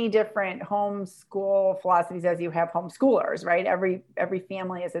many different homeschool philosophies as you have homeschoolers, right? Every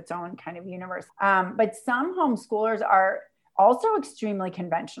family is its own kind of universe. But some homeschoolers are also extremely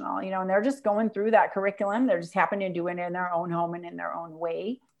conventional, and they're just going through that curriculum. They're just happening to do it in their own home and in their own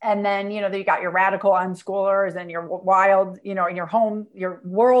way. And then, you got your radical unschoolers and your wild, in your home, your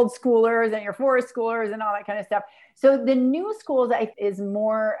world schoolers and your forest schoolers and all that kind of stuff. So the new schools is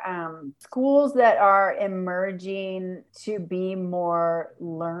more schools that are emerging to be more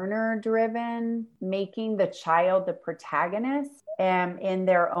learner driven, making the child the protagonist in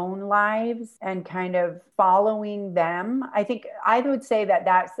their own lives and kind of following them. I think I would say that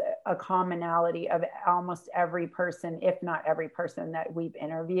that's a commonality of almost every person, if not every person that we've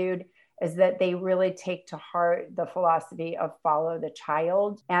interviewed, is that they really take to heart the philosophy of follow the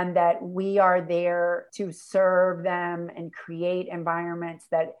child, and that we are there to serve them and create environments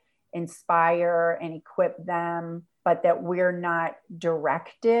that inspire and equip them, but that we're not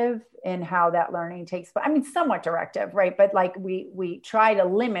directive in how that learning takes place. I mean, somewhat directive, right? But like we try to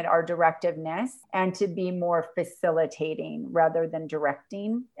limit our directiveness and to be more facilitating rather than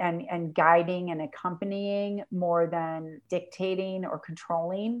directing, and guiding and accompanying more than dictating or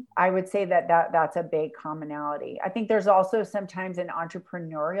controlling. I would say that's a big commonality. I think there's also sometimes an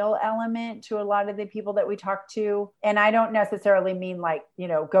entrepreneurial element to a lot of the people that we talk to. And I don't necessarily mean like,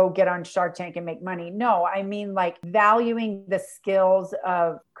 go get on Shark Tank and make money. No, I mean like valuing the skills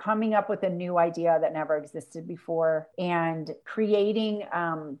of coming up with a new idea that never existed before, and creating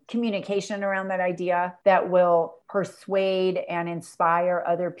communication around that idea that will persuade and inspire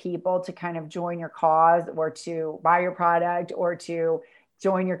other people to kind of join your cause, or to buy your product, or to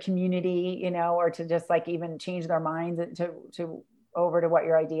join your community, or to just like even change their minds to over to what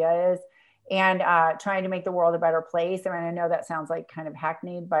your idea is. And trying to make the world a better place. I mean, I know that sounds like kind of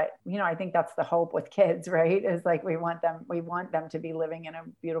hackneyed, but I think that's the hope with kids, right? Is like we want them to be living in a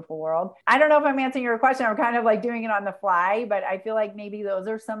beautiful world. I don't know if I'm answering your question. I'm kind of like doing it on the fly, but I feel like maybe those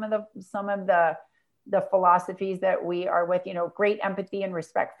are some of the philosophies that we are with. Great empathy and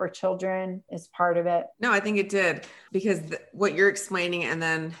respect for children is part of it. No, I think it did, because what you're explaining, and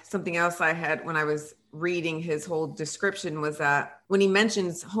then something else I had when I was reading his whole description, was that when he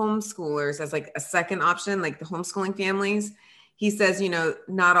mentions homeschoolers as like a second option, like the homeschooling families, he says,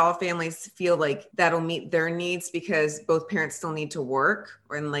 not all families feel like that'll meet their needs because both parents still need to work,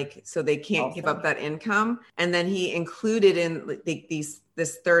 and like, so they can't give up that income. And then he included in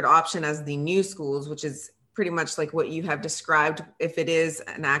this third option as the new schools, which is pretty much like what you have described. If it is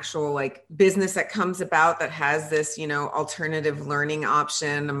an actual like business that comes about that has this, alternative learning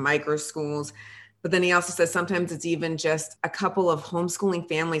option, micro schools. But then he also says sometimes it's even just a couple of homeschooling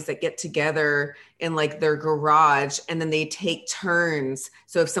families that get together in like their garage, and then they take turns.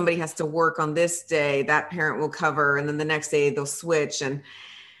 So if somebody has to work on this day, that parent will cover, and then the next day they'll switch. And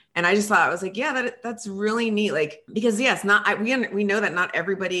I just thought, I was like, yeah, that's really neat. Like, because yes, we know that not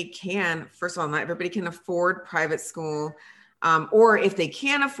everybody can, first of all, not everybody can afford private school. Or if they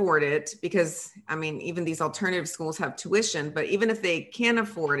can afford it, because I mean, even these alternative schools have tuition, but even if they can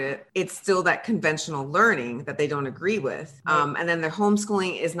afford it, it's still that conventional learning that they don't agree with. And then the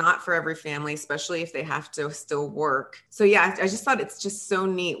homeschooling is not for every family, especially if they have to still work. So yeah, I just thought it's just so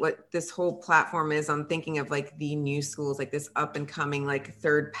neat what this whole platform is on thinking of like the new schools, like this up and coming, like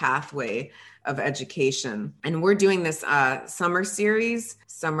third pathway of education. And we're doing this summer,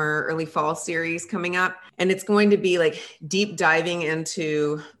 early fall series coming up. And it's going to be like deep diving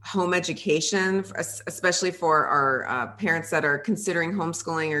into home education, especially for our parents that are considering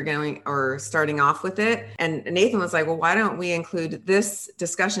homeschooling or starting off with it. And Nathan was like, well, why don't we include this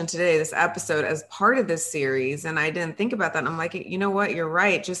discussion today, this episode, as part of this series? And I didn't think about that. And I'm like, you know what? You're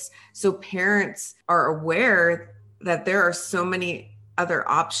right. Just so parents are aware that there are so many other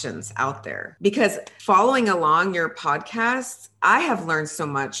options out there. Because following along your podcast, I have learned so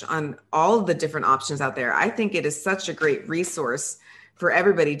much on all of the different options out there. I think it is such a great resource for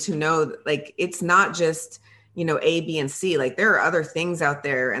everybody to know, like, it's not just, A, B, and C. Like, there are other things out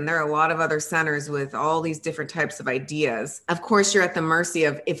there, and there are a lot of other centers with all these different types of ideas. Of course, you're at the mercy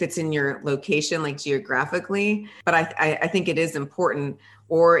of if it's in your location, like geographically, but I think it is important.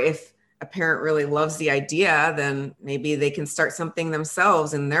 Or if a parent really loves the idea, then maybe they can start something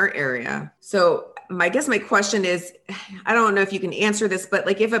themselves in their area. So I guess my question is, I don't know if you can answer this, but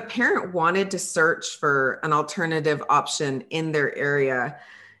like, if a parent wanted to search for an alternative option in their area,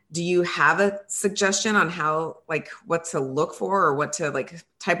 do you have a suggestion on how, like, what to look for or what to like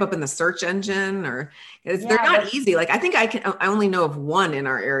type up in the search engine? Or they're not easy. Like, I think I only know of one in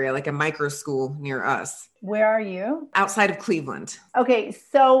our area, like a micro school near us. Where are you? Outside of Cleveland. Okay.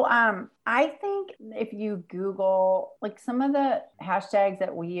 So I think if you Google, like, some of the hashtags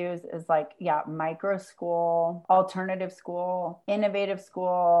that we use is like, micro school, alternative school, innovative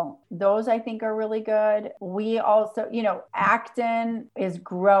school. Those I think are really good. We also, Acton is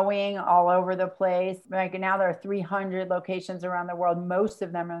growing all over the place. Like, now there are 300 locations around the world. Most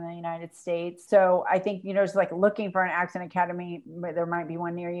of them are in the United States. So I think, just like looking for an Acton Academy, there might be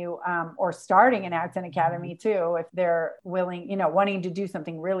one near you, or starting an Acton Academy too, if they're willing, wanting to do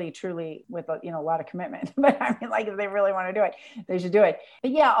something really, truly with a lot of commitment. But I mean, like, if they really want to do it, they should do it.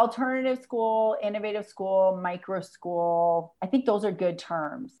 But yeah, alternative school, innovative school, micro school. I think those are good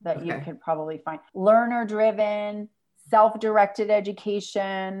terms that you could probably find. Learner driven, self-directed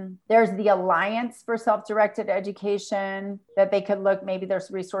education. There's the Alliance for Self-Directed Education that they could look, maybe there's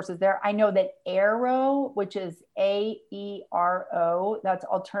resources there. I know that AERO, which is AERO, that's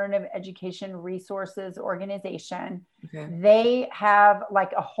Alternative Education Resources Organization. Okay. They have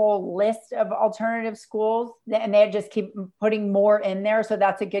like a whole list of alternative schools, and they just keep putting more in there. So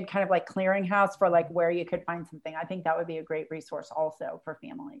that's a good kind of like clearinghouse for like where you could find something. I think that would be a great resource also for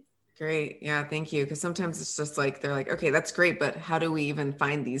families. Great. Yeah. Thank you. Because sometimes it's just like, they're like, okay, that's great, but how do we even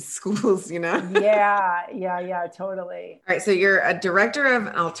find these schools, Yeah, totally. All right. So you're a director of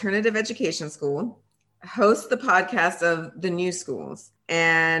an alternative education school, host the podcast of the new schools,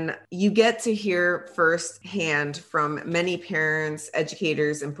 and you get to hear firsthand from many parents,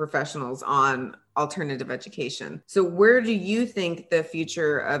 educators, and professionals on alternative education. So where do you think the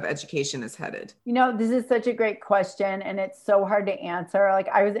future of education is headed? This is such a great question, and it's so hard to answer. Like,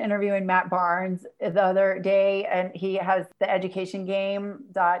 I was interviewing Matt Barnes the other day, and he has the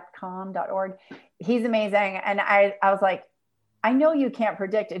educationgame.com.org. He's amazing. And I was like, I know you can't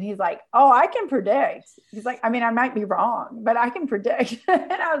predict. And he's like, oh, I can predict. He's like, I mean, I might be wrong, but I can predict.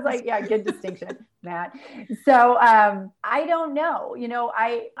 And I was like, yeah, good distinction, Matt. So I don't know.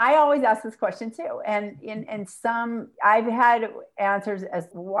 I always ask this question too. And in some, I've had answers as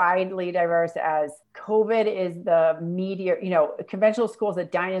widely diverse as COVID is the meteor, conventional school is a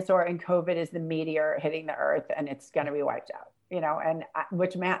dinosaur and COVID is the meteor hitting the earth and it's going to be wiped out.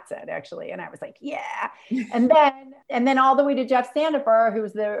 Which Matt said actually. And I was like, yeah. And then all the way to Jeff Sandifer, who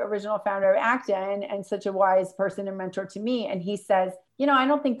was the original founder of Acton and such a wise person and mentor to me. And he says, I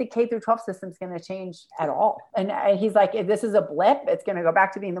don't think the K through 12 system is going to change at all. And he's like, if this is a blip, it's going to go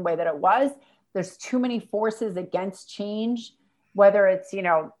back to being the way that it was. There's too many forces against change, whether it's,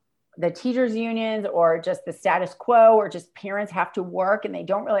 the teachers unions or just the status quo, or just parents have to work and they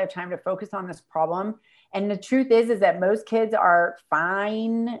don't really have time to focus on this problem. And the truth is that most kids are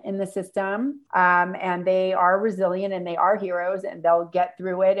fine in the system, and they are resilient and they are heroes, and they'll get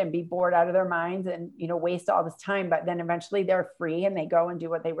through it and be bored out of their minds and, waste all this time. But then eventually they're free and they go and do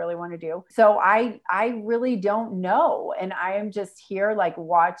what they really want to do. So I really don't know. And I am just here like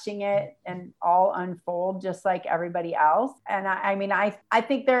watching it and all unfold just like everybody else. And I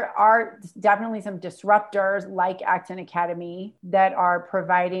think there are definitely some disruptors like Acton Academy that are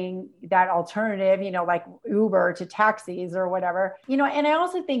providing that alternative, like Uber to taxis or whatever, and I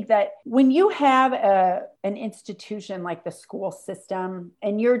also think that when you have an institution like the school system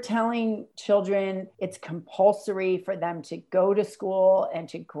and you're telling children it's compulsory for them to go to school and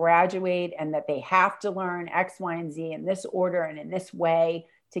to graduate and that they have to learn X, Y, and Z in this order and in this way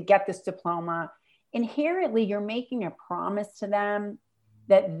to get this diploma, inherently you're making a promise to them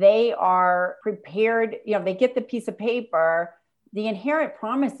that they are prepared, they get the piece of paper. The inherent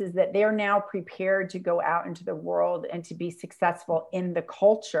promise is that they're now prepared to go out into the world and to be successful in the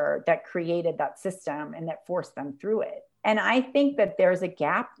culture that created that system and that forced them through it. And I think that there's a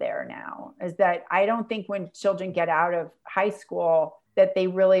gap there now, is that I don't think when children get out of high school that they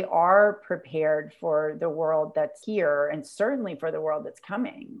really are prepared for the world that's here, and certainly for the world that's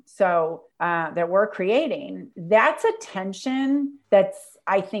coming. So that we're creating, that's a tension that's,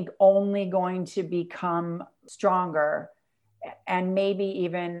 I think, only going to become stronger, and maybe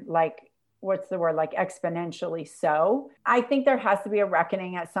even exponentially so. I think there has to be a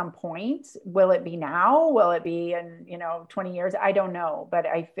reckoning at some point. Will it be now? Will it be in 20 years? I don't know, but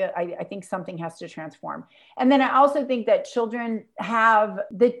I think something has to transform. And then I also think that children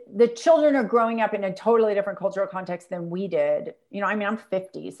the children are growing up in a totally different cultural context than we did. I'm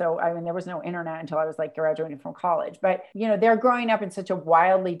 50, so there was no internet until I was graduating from college. But they're growing up in such a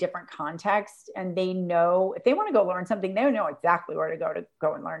wildly different context, and they know if they want to go learn something, they know exactly where to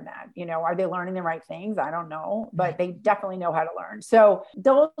go and learn that. Are they learning the right things? I don't know, but they definitely know how to learn. So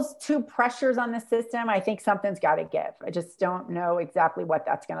those two pressures on the system, I think something's got to give. I just don't know exactly what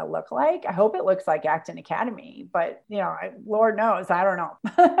that's going to look like. I hope it looks like Acton Academy, but Lord knows, I don't know.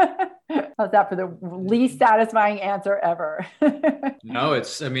 How's that for the least satisfying answer ever? No,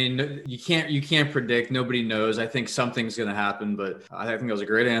 you can't predict. Nobody knows. I think something's going to happen, but I think that was a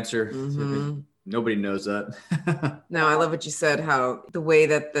great answer. Mm-hmm. Nobody knows that. No, I love what you said, how the way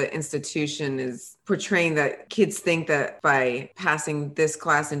that the institution is portraying that kids think that by passing this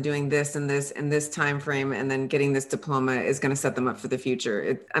class and doing this and this in this time frame and then getting this diploma is going to set them up for the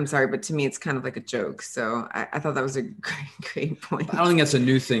future. I'm sorry, but to me, it's kind of like a joke. So I thought that was a great point. I don't think that's a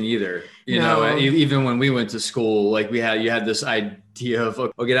new thing either. Even when we went to school, you had this idea of,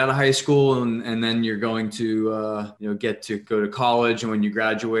 get out of high school and then you're going to, get to go to college. And when you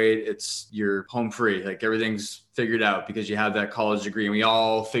graduate, you're home free. Everything's figured out because you have that college degree, and we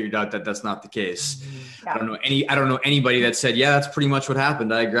all figured out that that's not the case. Yeah. I don't know anybody that said, yeah, that's pretty much what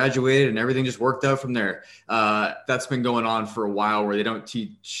happened. I graduated and everything just worked out from there. That's been going on for a while, where they don't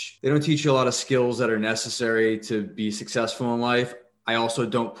teach you a lot of skills that are necessary to be successful in life. I also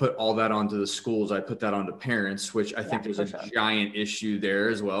don't put all that onto the schools. I put that onto parents, which I think there's a giant issue there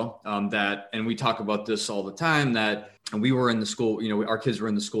as well. And we talk about this all the time, and we were in the school, our kids were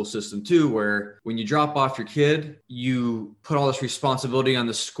in the school system too, where when you drop off your kid, you put all this responsibility on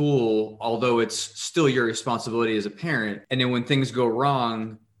the school, although it's still your responsibility as a parent. And then when things go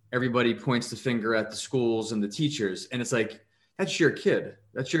wrong, everybody points the finger at the schools and the teachers. And it's that's your kid.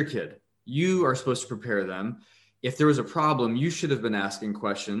 That's your kid. You are supposed to prepare them. If there was a problem, you should have been asking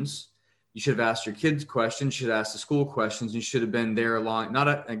questions. You should have asked your kids questions. You should ask the school questions. You should have been there along, not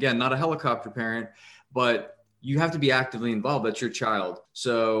a helicopter parent, but you have to be actively involved. That's your child.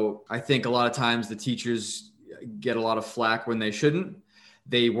 So I think a lot of times the teachers get a lot of flack when they shouldn't.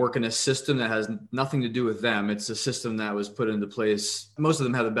 They work in a system that has nothing to do with them. It's a system that was put into place. Most of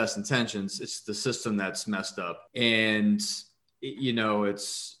them have the best intentions. It's the system that's messed up. And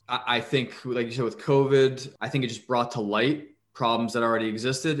I think, like you said, with COVID, I think it just brought to light problems that already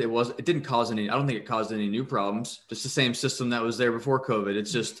existed. It didn't cause any, I don't think it caused any new problems. Just the same system that was there before COVID.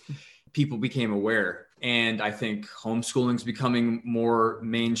 It's just people became aware. And I think homeschooling is becoming more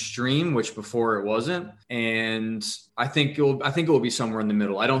mainstream, which before it wasn't. And I think it will be somewhere in the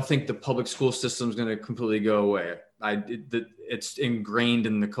middle. I don't think the public school system is going to completely go away. It's ingrained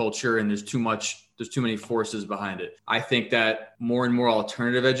in the culture, and there's too many forces behind it. I think that more and more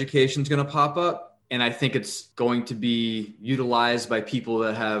alternative education is going to pop up. And I think it's going to be utilized by people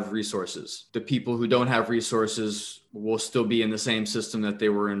that have resources. The people who don't have resources will still be in the same system that they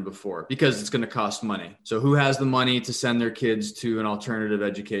were in before, because it's going to cost money. So who has the money to send their kids to an alternative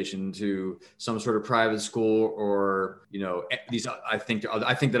education, to some sort of private school, or, I think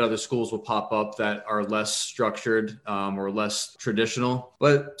that other schools will pop up that are less structured or less traditional,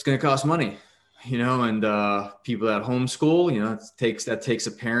 but it's going to cost money. And people that homeschool,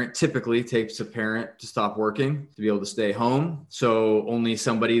 typically takes a parent to stop working to be able to stay home. So only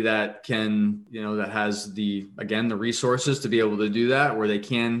somebody that can, that has the resources to be able to do that, where they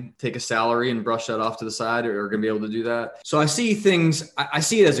can take a salary and brush that off to the side, are going to be able to do that. So I see I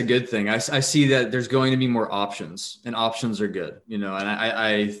see it as a good thing. I see that there's going to be more options, and options are good, and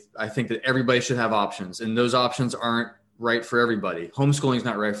I think that everybody should have options, and those options aren't right for everybody. Homeschooling is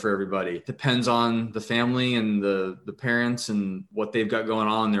not right for everybody. Depends on the family and the parents and what they've got going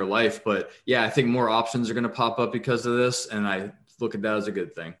on in their life. But yeah, I think more options are going to pop up because of this. And I look at that as a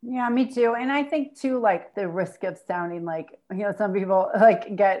good thing. Yeah, me too. And I think too, the risk of sounding some people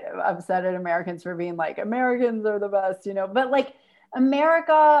get upset at Americans for being Americans are the best, but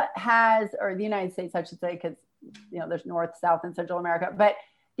America has, or the United States, I should say, because there's North, South, and Central America, but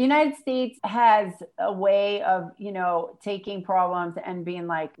the United States has a way of, taking problems and being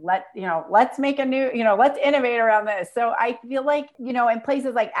like, let's make a new, let's innovate around this. So I feel like, in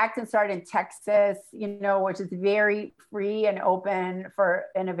places like Acton started in Texas, which is very free and open for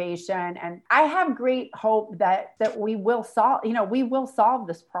innovation. And I have great hope that we will solve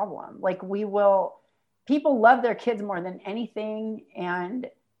this problem. Like people love their kids more than anything. And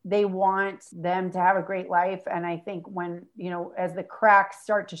they want them to have a great life. And I think when, as the cracks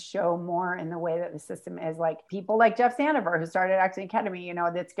start to show more in the way that the system is, like people like Jeff Sandifer, who started Acton Academy,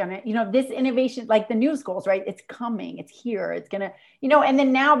 that's going to, this innovation, like the new schools, right? It's coming, it's here, it's going to, and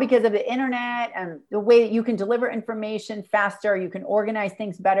then now because of the internet and the way that you can deliver information faster, you can organize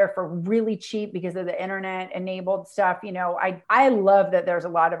things better for really cheap because of the internet enabled stuff. I love that there's a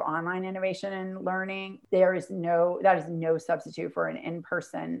lot of online innovation and learning. That is no substitute for an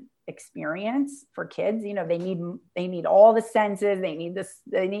in-person experience for kids. They need all the senses, they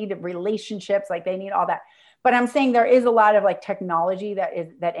need relationships, like they need all that. But I'm saying there is a lot of like technology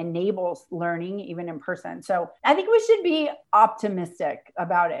that enables learning even in person. So I think we should be optimistic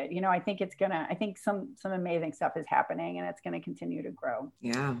about it. I think some amazing stuff is happening and it's going to continue to grow.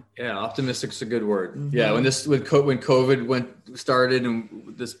 Yeah. Optimistic's a good word. Mm-hmm. Yeah. When COVID started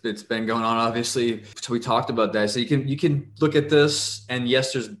and it's been going on, obviously. So we talked about that. So you can look at this and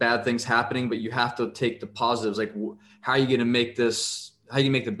yes, there's bad things happening, but you have to take the positives. Like how are you going to make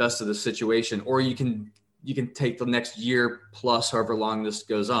the best of the situation? Or you can take the next year plus however long this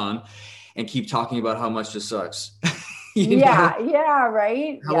goes on and keep talking about how much this sucks. Right.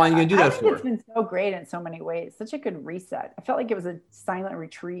 How long are you going to do that for? It's been so great in so many ways. Such a good reset. I felt like it was a silent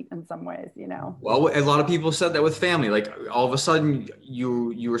retreat in some ways, Well, a lot of people said that with family. Like all of a sudden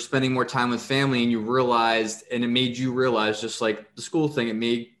you were spending more time with family and you realized, and it made you realize, just like the school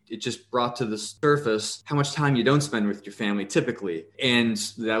thing, it just brought to the surface how much time you don't spend with your family typically. And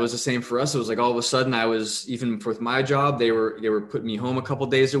that was the same for us. It was like all of a sudden even with my job, they were putting me home a couple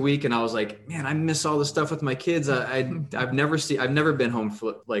days a week. And I was like, man, I miss all the stuff with my kids. I've never been home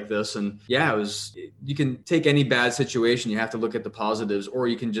like this. And you can take any bad situation. You have to look at the positives, or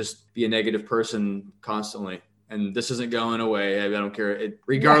you can just be a negative person constantly. And this isn't going away. I don't care.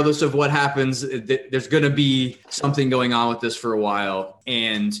 Regardless of what happens, there's going to be something going on with this for a while.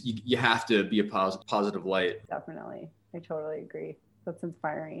 And you have to be a positive light. Definitely. I totally agree. That's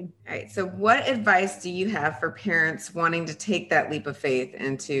inspiring. All right. So what advice do you have for parents wanting to take that leap of faith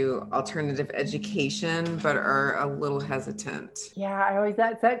into alternative education, but are a little hesitant? Yeah, I always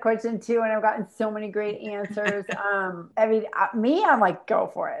ask that question too. And I've gotten so many great answers. I'm like,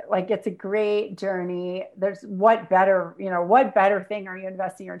 go for it. Like, it's a great journey. There's what better thing are you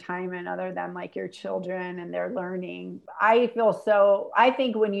investing your time in other than like your children and their learning? I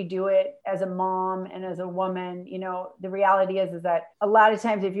think when you do it as a mom and as a woman, the reality is that a lot of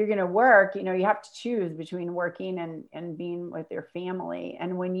times if you're going to work, you have to choose between working and being with your family.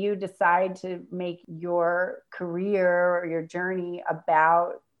 And when you decide to make your career or your journey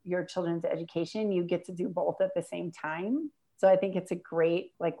about your children's education, you get to do both at the same time. So I think it's a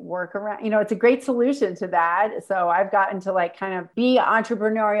great workaround, it's a great solution to that. So I've gotten to kind of be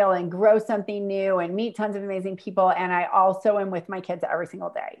entrepreneurial and grow something new and meet tons of amazing people. And I also am with my kids every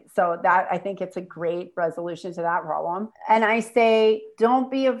single day. So that, I think it's a great resolution to that problem. And I say, don't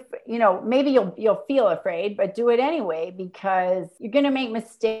be, maybe you'll feel afraid, but do it anyway, because you're going to make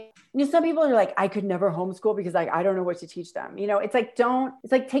mistakes. Some people are like, I could never homeschool because I don't know what to teach them.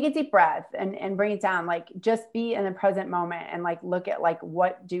 Take a deep breath and bring it down. Just be in the present moment and look at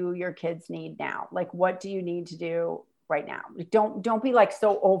what do your kids need now? What do you need to do right now? Don't be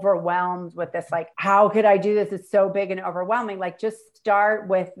so overwhelmed with this, how could I do this? It's so big and overwhelming. Just start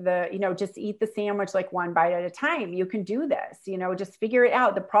with just eat the sandwich, one bite at a time. You can do this, just figure it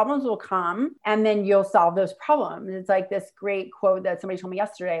out. The problems will come and then you'll solve those problems. It's this great quote that somebody told me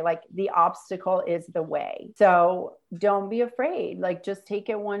yesterday, the obstacle is the way. So don't be afraid, just take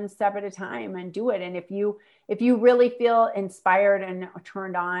it one step at a time and do it. And if you really feel inspired and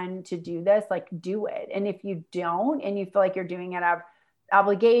turned on to do this, do it. And if you don't, and you feel like you're doing it out of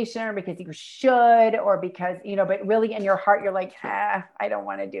obligation or because you should, or because, but really in your heart, you're like, I don't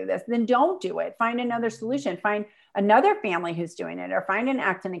want to do this, then don't do it. Find another solution. Find another family who's doing it, or find an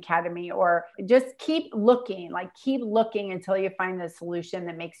Acton Academy, or just keep looking until you find the solution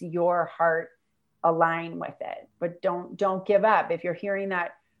that makes your heart align with it. But don't give up. If you're hearing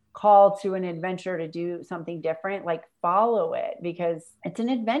that call to an adventure to do something different, follow it, because it's an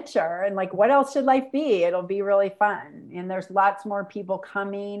adventure. And what else should life be? It'll be really fun. And there's lots more people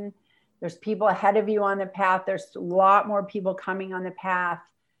coming There's people ahead of you on the path. There's a lot more people coming on the path.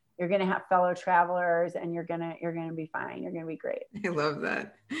 You're going to have fellow travelers, and you're going to be fine. You're going to be great. I love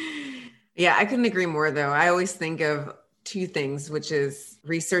that. Yeah, I couldn't agree more though. I always think of two things, which is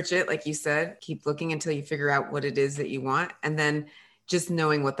research it, like you said, keep looking until you figure out what it is that you want. And then just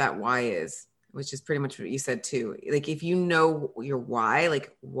knowing what that why is, which is pretty much what you said too. Like if you know your why,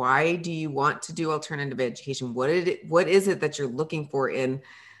 like why do you want to do alternative education? What is it that you're looking for in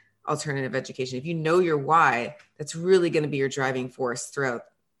alternative education? If you know your why, that's really going to be your driving force throughout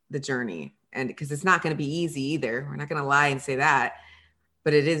the journey. And because it's not going to be easy either. We're not going to lie and say that,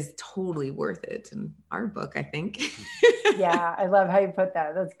 but it is totally worth it in our book, I think. Yeah, I love how you put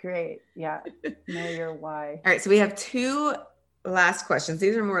that. That's great. Yeah, know your why. All right, so we have two last questions.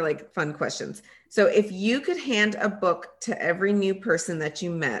 These are more like fun questions. So if you could hand a book to every new person that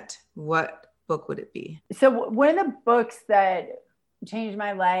you met, what book would it be? So one of the books that changed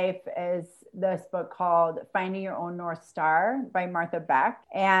my life is this book called Finding Your Own North Star by Martha Beck.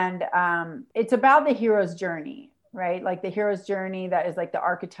 And it's about the hero's journey, right? Like the hero's journey that is like the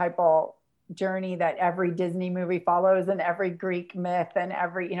archetypal journey that every Disney movie follows, and every Greek myth, and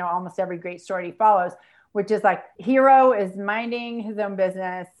every, almost every great story follows, which is like hero is minding his own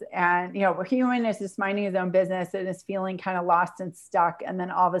business, and human is just minding his own business and is feeling kind of lost and stuck, and then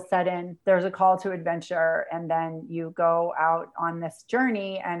all of a sudden there's a call to adventure, and then you go out on this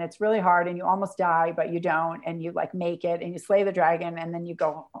journey, and it's really hard, and you almost die but you don't, and you like make it, and you slay the dragon, and then you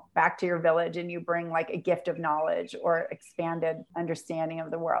go back to your village and you bring like a gift of knowledge or expanded understanding of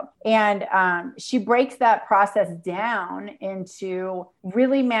the world. And she breaks that process down into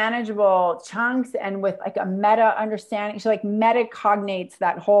really manageable chunks and with like a meta understanding. She like metacognates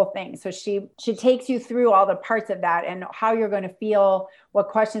that whole thing. So she takes you through all the parts of that and how you're going to feel, what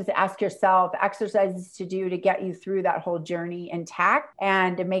questions to ask yourself, exercises to do to get you through that whole journey intact,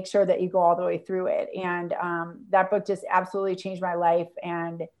 and to make sure that you go all the way through it. And that book just absolutely changed my life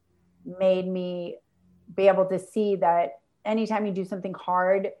and made me be able to see that anytime you do something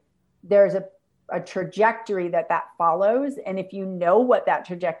hard, there's a trajectory that follows. And if you know what that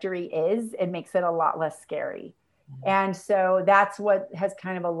trajectory is, it makes it a lot less scary. And so that's what has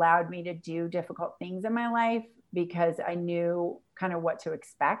kind of allowed me to do difficult things in my life, because I knew kind of what to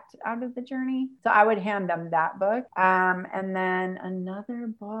expect out of the journey. So I would hand them that book. And then another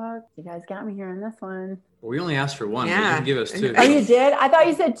book, you guys got me here on this one. Well, we only asked for one. Yeah. But you can give us two. Oh, you did? I thought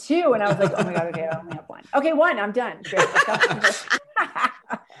you said two. And I was like, oh my God, okay, I only have one. Okay, one, I'm done. Great.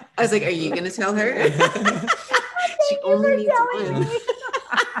 I was like, are you going to tell her? She only needs one.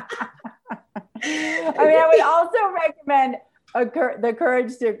 I mean, I would also recommend the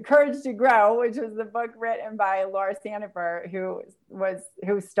Courage to Grow, which was the book written by Laura Sandifer, who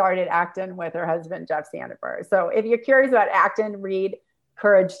started Acton with her husband, Jeff Sandifer. So if you're curious about Acton, read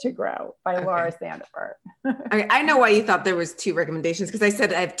Courage to Grow by Laura Sandifer. Okay, I know why you thought there was two recommendations, because I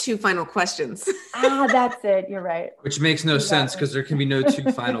said I have two final questions. That's it. You're right. Which makes no sense, because there can be no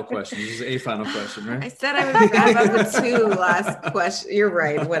two final questions. This is a final question, right? I said I would grab up the two last questions. You're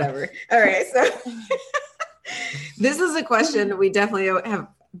right. Whatever. All right. So this is a question we definitely have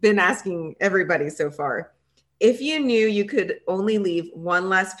been asking everybody so far. If you knew you could only leave one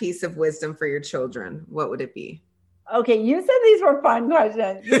last piece of wisdom for your children, what would it be? Okay, you said these were fun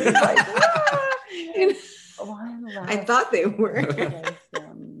questions. This is like, I thought they were.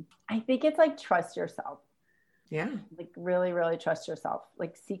 I think it's like trust yourself. Yeah. Like really, really trust yourself.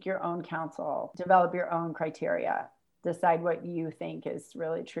 Like seek your own counsel, develop your own criteria, decide what you think is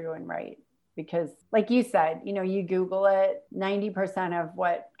really true and right. Because like you said, you Google it, 90% of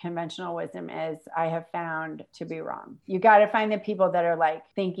what conventional wisdom is, I have found to be wrong. You got to find the people that are like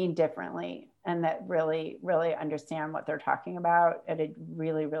thinking differently and that really, really understand what they're talking about at a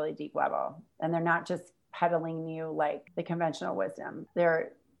really, really deep level. And they're not just peddling you like the conventional wisdom.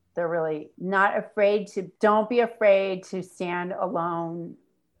 They're really not afraid don't be afraid to stand alone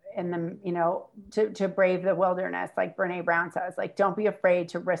in the, to brave the wilderness, like Brene Brown says, like, don't be afraid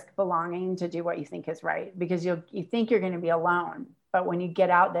to risk belonging to do what you think is right, because you think you're going to be alone. But when you get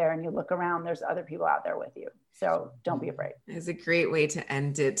out there and you look around, there's other people out there with you. So don't be afraid. It's a great way to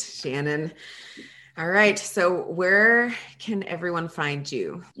end it, Shannon. All right. So where can everyone find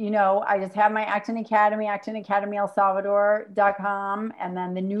you? I just have my Acton Academy, actonacademyelsalvador.com, and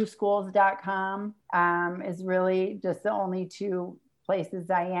then the newschools.com is really just the only two places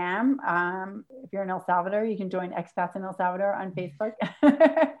I am. If you're in El Salvador, you can join Expats in El Salvador on Facebook.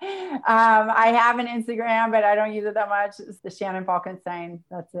 I have an Instagram, but I don't use it that much. It's the Shannon Falkenstein.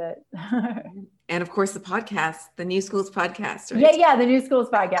 That's it. And of course, the podcast, the New Schools podcast, right? Yeah, the New Schools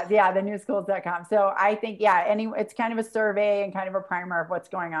podcast. Yeah, the newschools.com. So I think, it's kind of a survey and kind of a primer of what's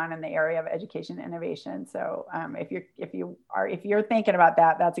going on in the area of education innovation. So if you're thinking about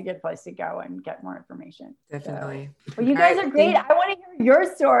that, that's a good place to go and get more information. Definitely. So, well, you guys are great. I want to hear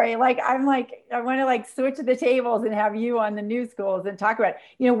your story. I want to switch the tables and have you on the New Schools and talk about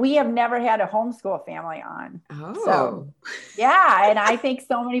it. We have never had a homeschool family on. Oh, so, yeah. And I think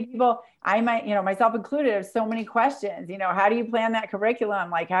so many people, myself included, have so many questions. How do you plan that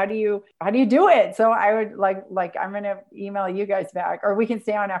curriculum? How do you do it? So I would I'm going to email you guys back, or we can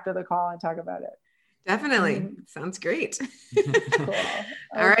stay on after the call and talk about it. Definitely. Sounds great. Cool.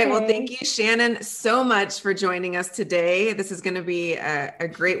 All right. Well, thank you, Shannon, so much for joining us today. This is going to be a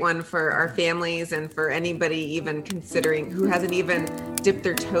great one for our families and for anybody even considering who hasn't even dipped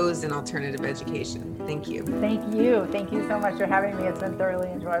their toes in alternative education. Thank you. Thank you. Thank you so much for having me. It's been thoroughly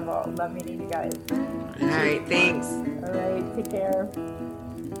enjoyable. Love meeting you guys. All right. Thanks. All right. Take care.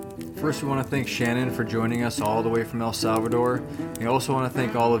 First, we want to thank Shannon for joining us all the way from El Salvador. We also want to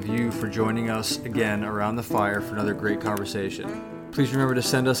thank all of you for joining us again around the fire for another great conversation. Please remember to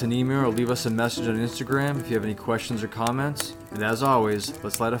send us an email or leave us a message on Instagram if you have any questions or comments. And as always,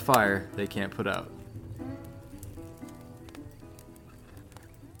 let's light a fire they can't put out.